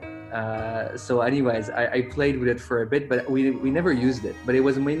 So anyways, I played with it for a bit, but we never used it. But it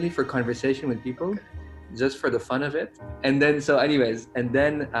was mainly for conversation with people, just for the fun of it. And then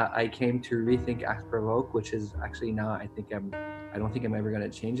I came to Rethink, Act, Provoke, which is actually now I don't think I'm ever going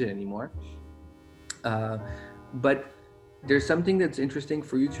to change it anymore. But there's something that's interesting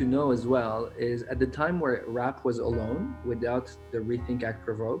for you to know as well, is at the time where Rap was alone without the Rethink, Act,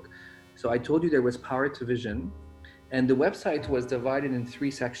 Provoke. So I told you there was Power to Vision. And the website was divided in 3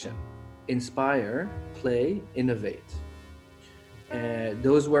 sections: Inspire, Play, Innovate.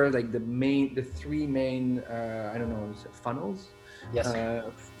 Those were like the 3 main, funnels. Yes.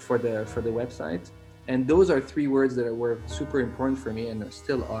 For the website. And those are 3 words that were super important for me, and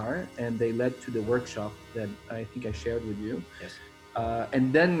still are. And they led to the workshop that I think I shared with you. Yes.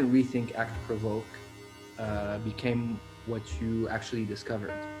 And then Rethink, Act, Provoke became what you actually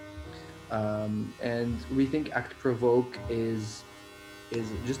discovered. And Rethink, Act, Provoke is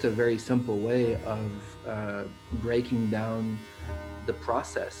just a very simple way of breaking down the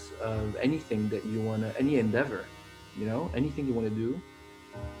process of anything that you want to, any endeavor, you know, anything you want to do,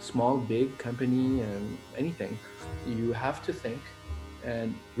 small, big, company, and anything. You have to think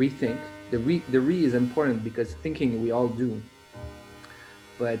and rethink. The re is important, because thinking we all do,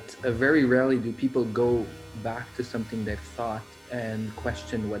 but very rarely do people go back to something they've thought and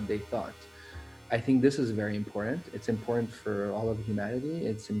question what they thought. I think this is very important. It's important for all of humanity.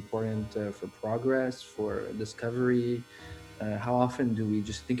 It's important for progress, for discovery. How often do we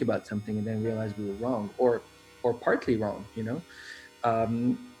just think about something and then realize we were wrong, or partly wrong, you know?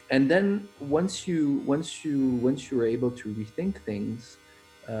 And then once you are able to rethink things,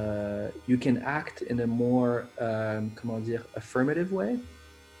 you can act in a more affirmative way.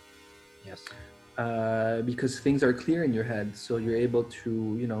 Yes. Because things are clear in your head, so you're able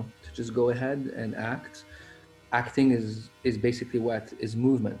to just go ahead and act. Acting is basically what is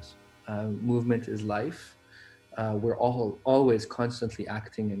movement. Movement is life. We're always constantly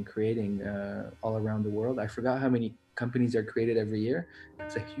acting and creating all around the world. I forgot how many companies are created every year.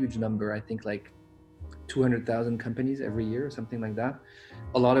 It's a huge number. I think like 200,000 companies every year, or something like that.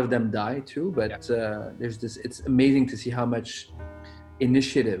 A lot of them die too, but there's this. It's amazing to see how much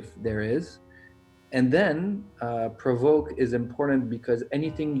initiative there is. And then Provoke is important, because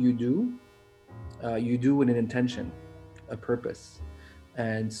anything you do with an intention, a purpose.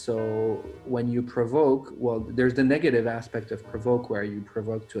 And so when you provoke, well, there's the negative aspect of provoke, where you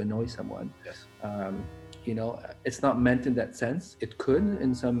provoke to annoy someone. Yes. It's not meant in that sense. It could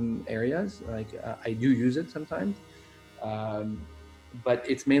in some areas, like I do use it sometimes, but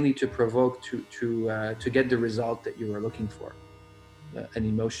it's mainly to provoke to get the result that you are looking for. An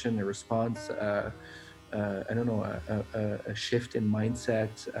emotion, a response, a shift in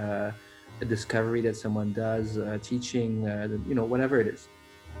mindset, a discovery that someone does, teaching, whatever it is.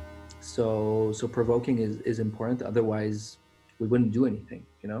 So provoking is important. Otherwise, we wouldn't do anything.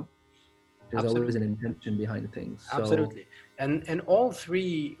 There's Absolutely. always an intention behind things. Absolutely. And all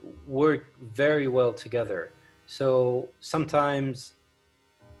 3 work very well together. So sometimes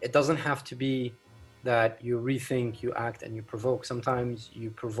it doesn't have to be that you rethink, you act, and you provoke. Sometimes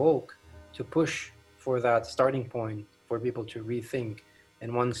you provoke to push for that starting point for people to rethink.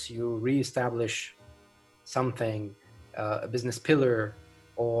 And once you reestablish something, a business pillar,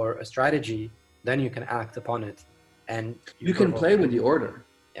 or a strategy, then you can act upon it, and you can play with the order.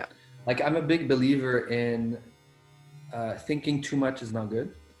 Yeah. Like, I'm a big believer in thinking too much is not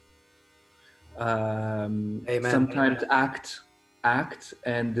good. Amen. Sometimes act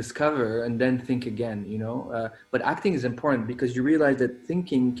and discover and then think again, you know. But acting is important because you realize that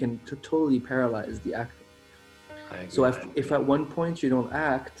thinking can totally paralyze the acting. So if at one point you don't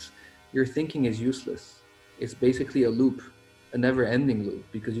act, your thinking is useless. It's basically a loop, a never-ending loop,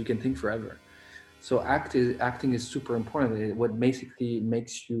 because you can think forever. So acting is super important. What basically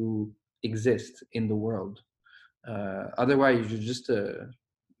makes you exist in the world. Otherwise, you're just a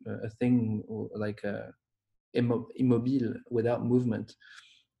thing, like a immobile, without movement,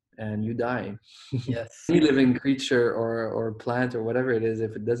 and you die. Yes. Any living creature or plant or whatever it is,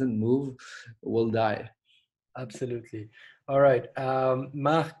 if it doesn't move, will die. Absolutely. All right,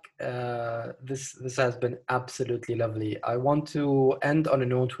 Marc, this has been absolutely lovely. I want to end on a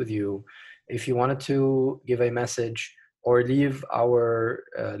note with you. If you wanted to give a message or leave our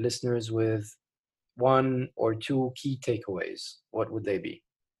listeners with one or two key takeaways, what would they be?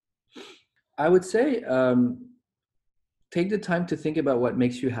 I would say take the time to think about what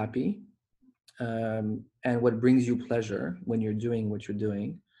makes you happy, and what brings you pleasure when you're doing what you're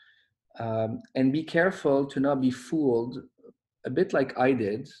doing. And be careful to not be fooled, a bit like I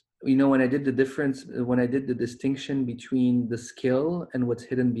did. You know, when I did the distinction between the skill and what's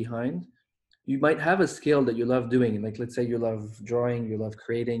hidden behind. You might have a skill that you love doing, like let's say you love drawing, you love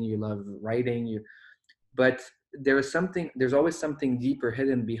creating, you love writing, but there's always something deeper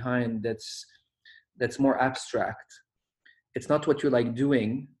hidden behind that's more abstract. It's not what you like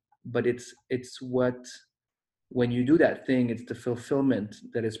doing, but it's what, when you do that thing, it's the fulfillment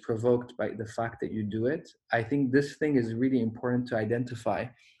that is provoked by the fact that you do it. I think this thing is really important to identify,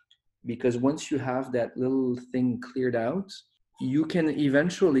 because once you have that little thing cleared out, you can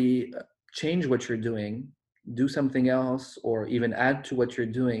eventually change what you're doing, do something else, or even add to what you're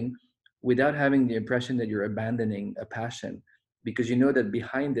doing without having the impression that you're abandoning a passion, because you know that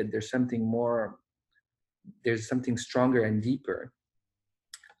behind it there's something more, there's something stronger and deeper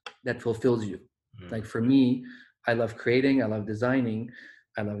that fulfills you. Like for me, I love creating, I love designing,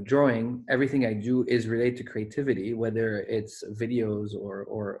 I love drawing. Everything I do is related to creativity, whether it's videos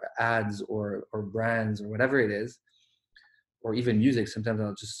or ads or brands or whatever it is, or even music. Sometimes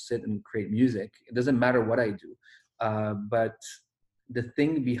I'll just sit and create music. It doesn't matter what I do. But the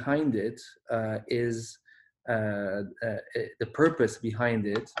thing behind it is the purpose behind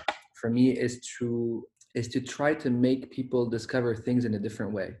it for me is to try to make people discover things in a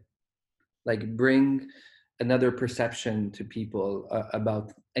different way, like bring another perception to people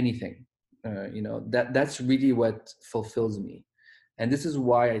about anything. You know, that's really what fulfills me. And this is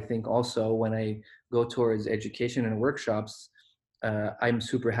why I think also when I go towards education and workshops, I'm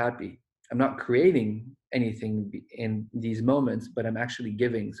super happy. I'm not creating anything in these moments, but I'm actually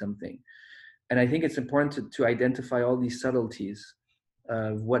giving something. And I think it's important to identify all these subtleties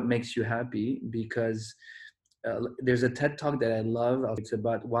of what makes you happy, because there's a TED talk that I love. It's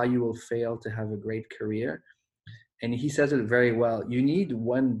about why you will fail to have a great career. And he says it very well. You need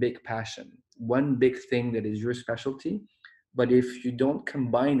one big passion, one big thing that is your specialty. But if you don't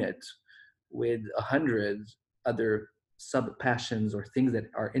combine it with 100 other sub passions or things that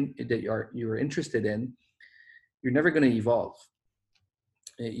you're interested in, you're never going to evolve.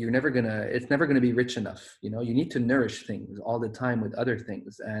 It's never going to be rich enough. You know, you need to nourish things all the time with other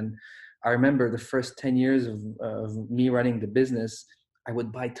things. And I remember the first 10 years of me running the business, I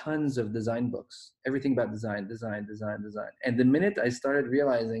would buy tons of design books, everything about design. And the minute I started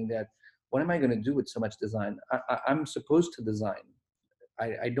realizing that, what am I going to do with so much design? I'm supposed to design.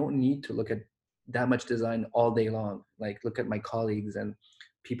 I don't need to look at that much design all day long. Like, look at my colleagues and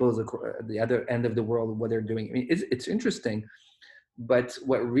people at the other end of the world, what they're doing. I mean, it's interesting. But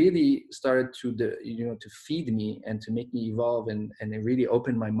what really started to feed me and to make me evolve and it really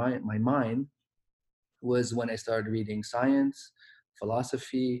opened my mind was when I started reading science,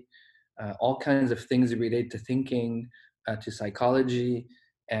 philosophy, all kinds of things related to thinking, to psychology,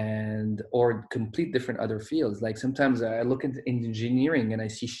 and or complete different other fields. Like sometimes I look into engineering and I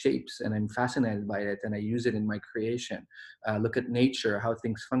see shapes and I'm fascinated by it and I use it in my creation. Look at nature, how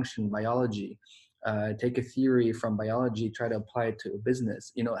things function, biology. Take a theory from biology, try to apply it to a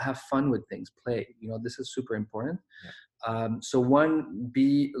business. You know, have fun with things, play. You know, this is super important. So one,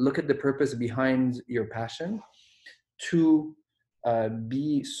 look at the purpose behind your passion. Two,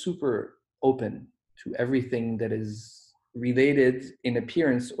 be super open to everything that is related in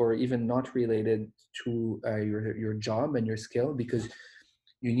appearance or even not related to your job and your skill, because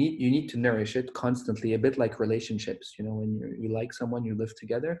you need to nourish it constantly, a bit like relationships. You know, when you like someone, you live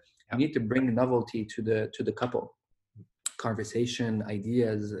together, you need to bring novelty to the couple, conversation,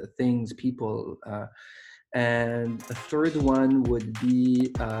 ideas, things, people. And a third one would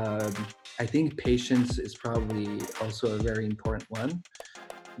be, I think patience is probably also a very important one,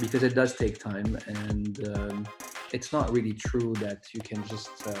 because it does take time, and it's not really true that you can just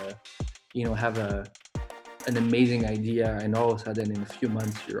have an amazing idea and all of a sudden in a few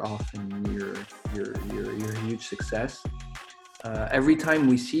months you're off and you're a huge success. Every time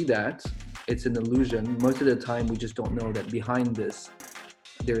we see that, it's an illusion. Most of the time we just don't know that behind this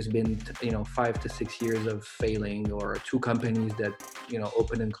there's been 5 to 6 years of failing, or 2 companies that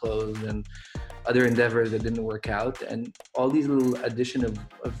opened and closed, and other endeavors that didn't work out, and all these little addition of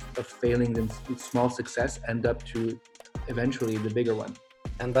failings and small success end up to eventually the bigger one.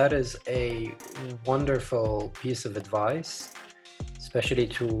 And that is a wonderful piece of advice, especially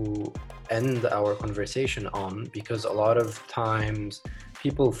to end our conversation on, because a lot of times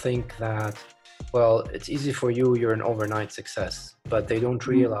people think that, well, it's easy for you, you're an overnight success, but they don't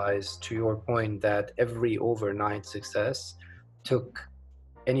realize, to your point, that every overnight success took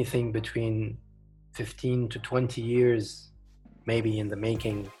anything between 15 to 20 years, maybe in the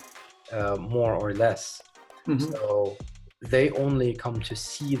making, more or less. So they only come to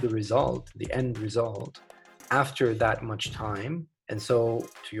see the result, the end result, after that much time. And so,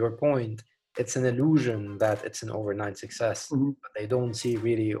 to your point, it's an illusion that it's an overnight success, but they don't see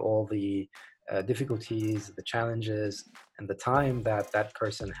really all the difficulties, the challenges, and the time that that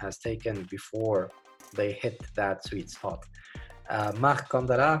person has taken before they hit that sweet spot. Marc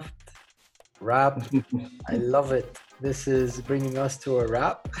Kandaraft, wrap. I love it. This is bringing us to a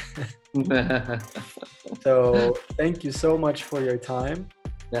wrap. So thank you so much for your time.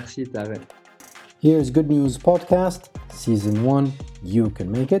 Merci, Tarek. Here's Good News Podcast, Season 1, You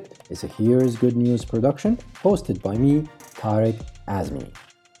Can Make It, is a Here's Good News production hosted by me, Tarek Azmi.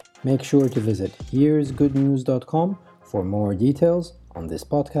 Make sure to visit here'sgoodnews.com for more details on this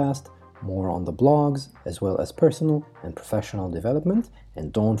podcast, more on the blogs, as well as personal and professional development.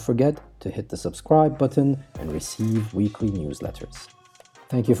 And don't forget to hit the subscribe button and receive weekly newsletters.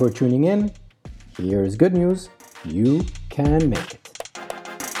 Thank you for tuning in. Here's good news. You can make it.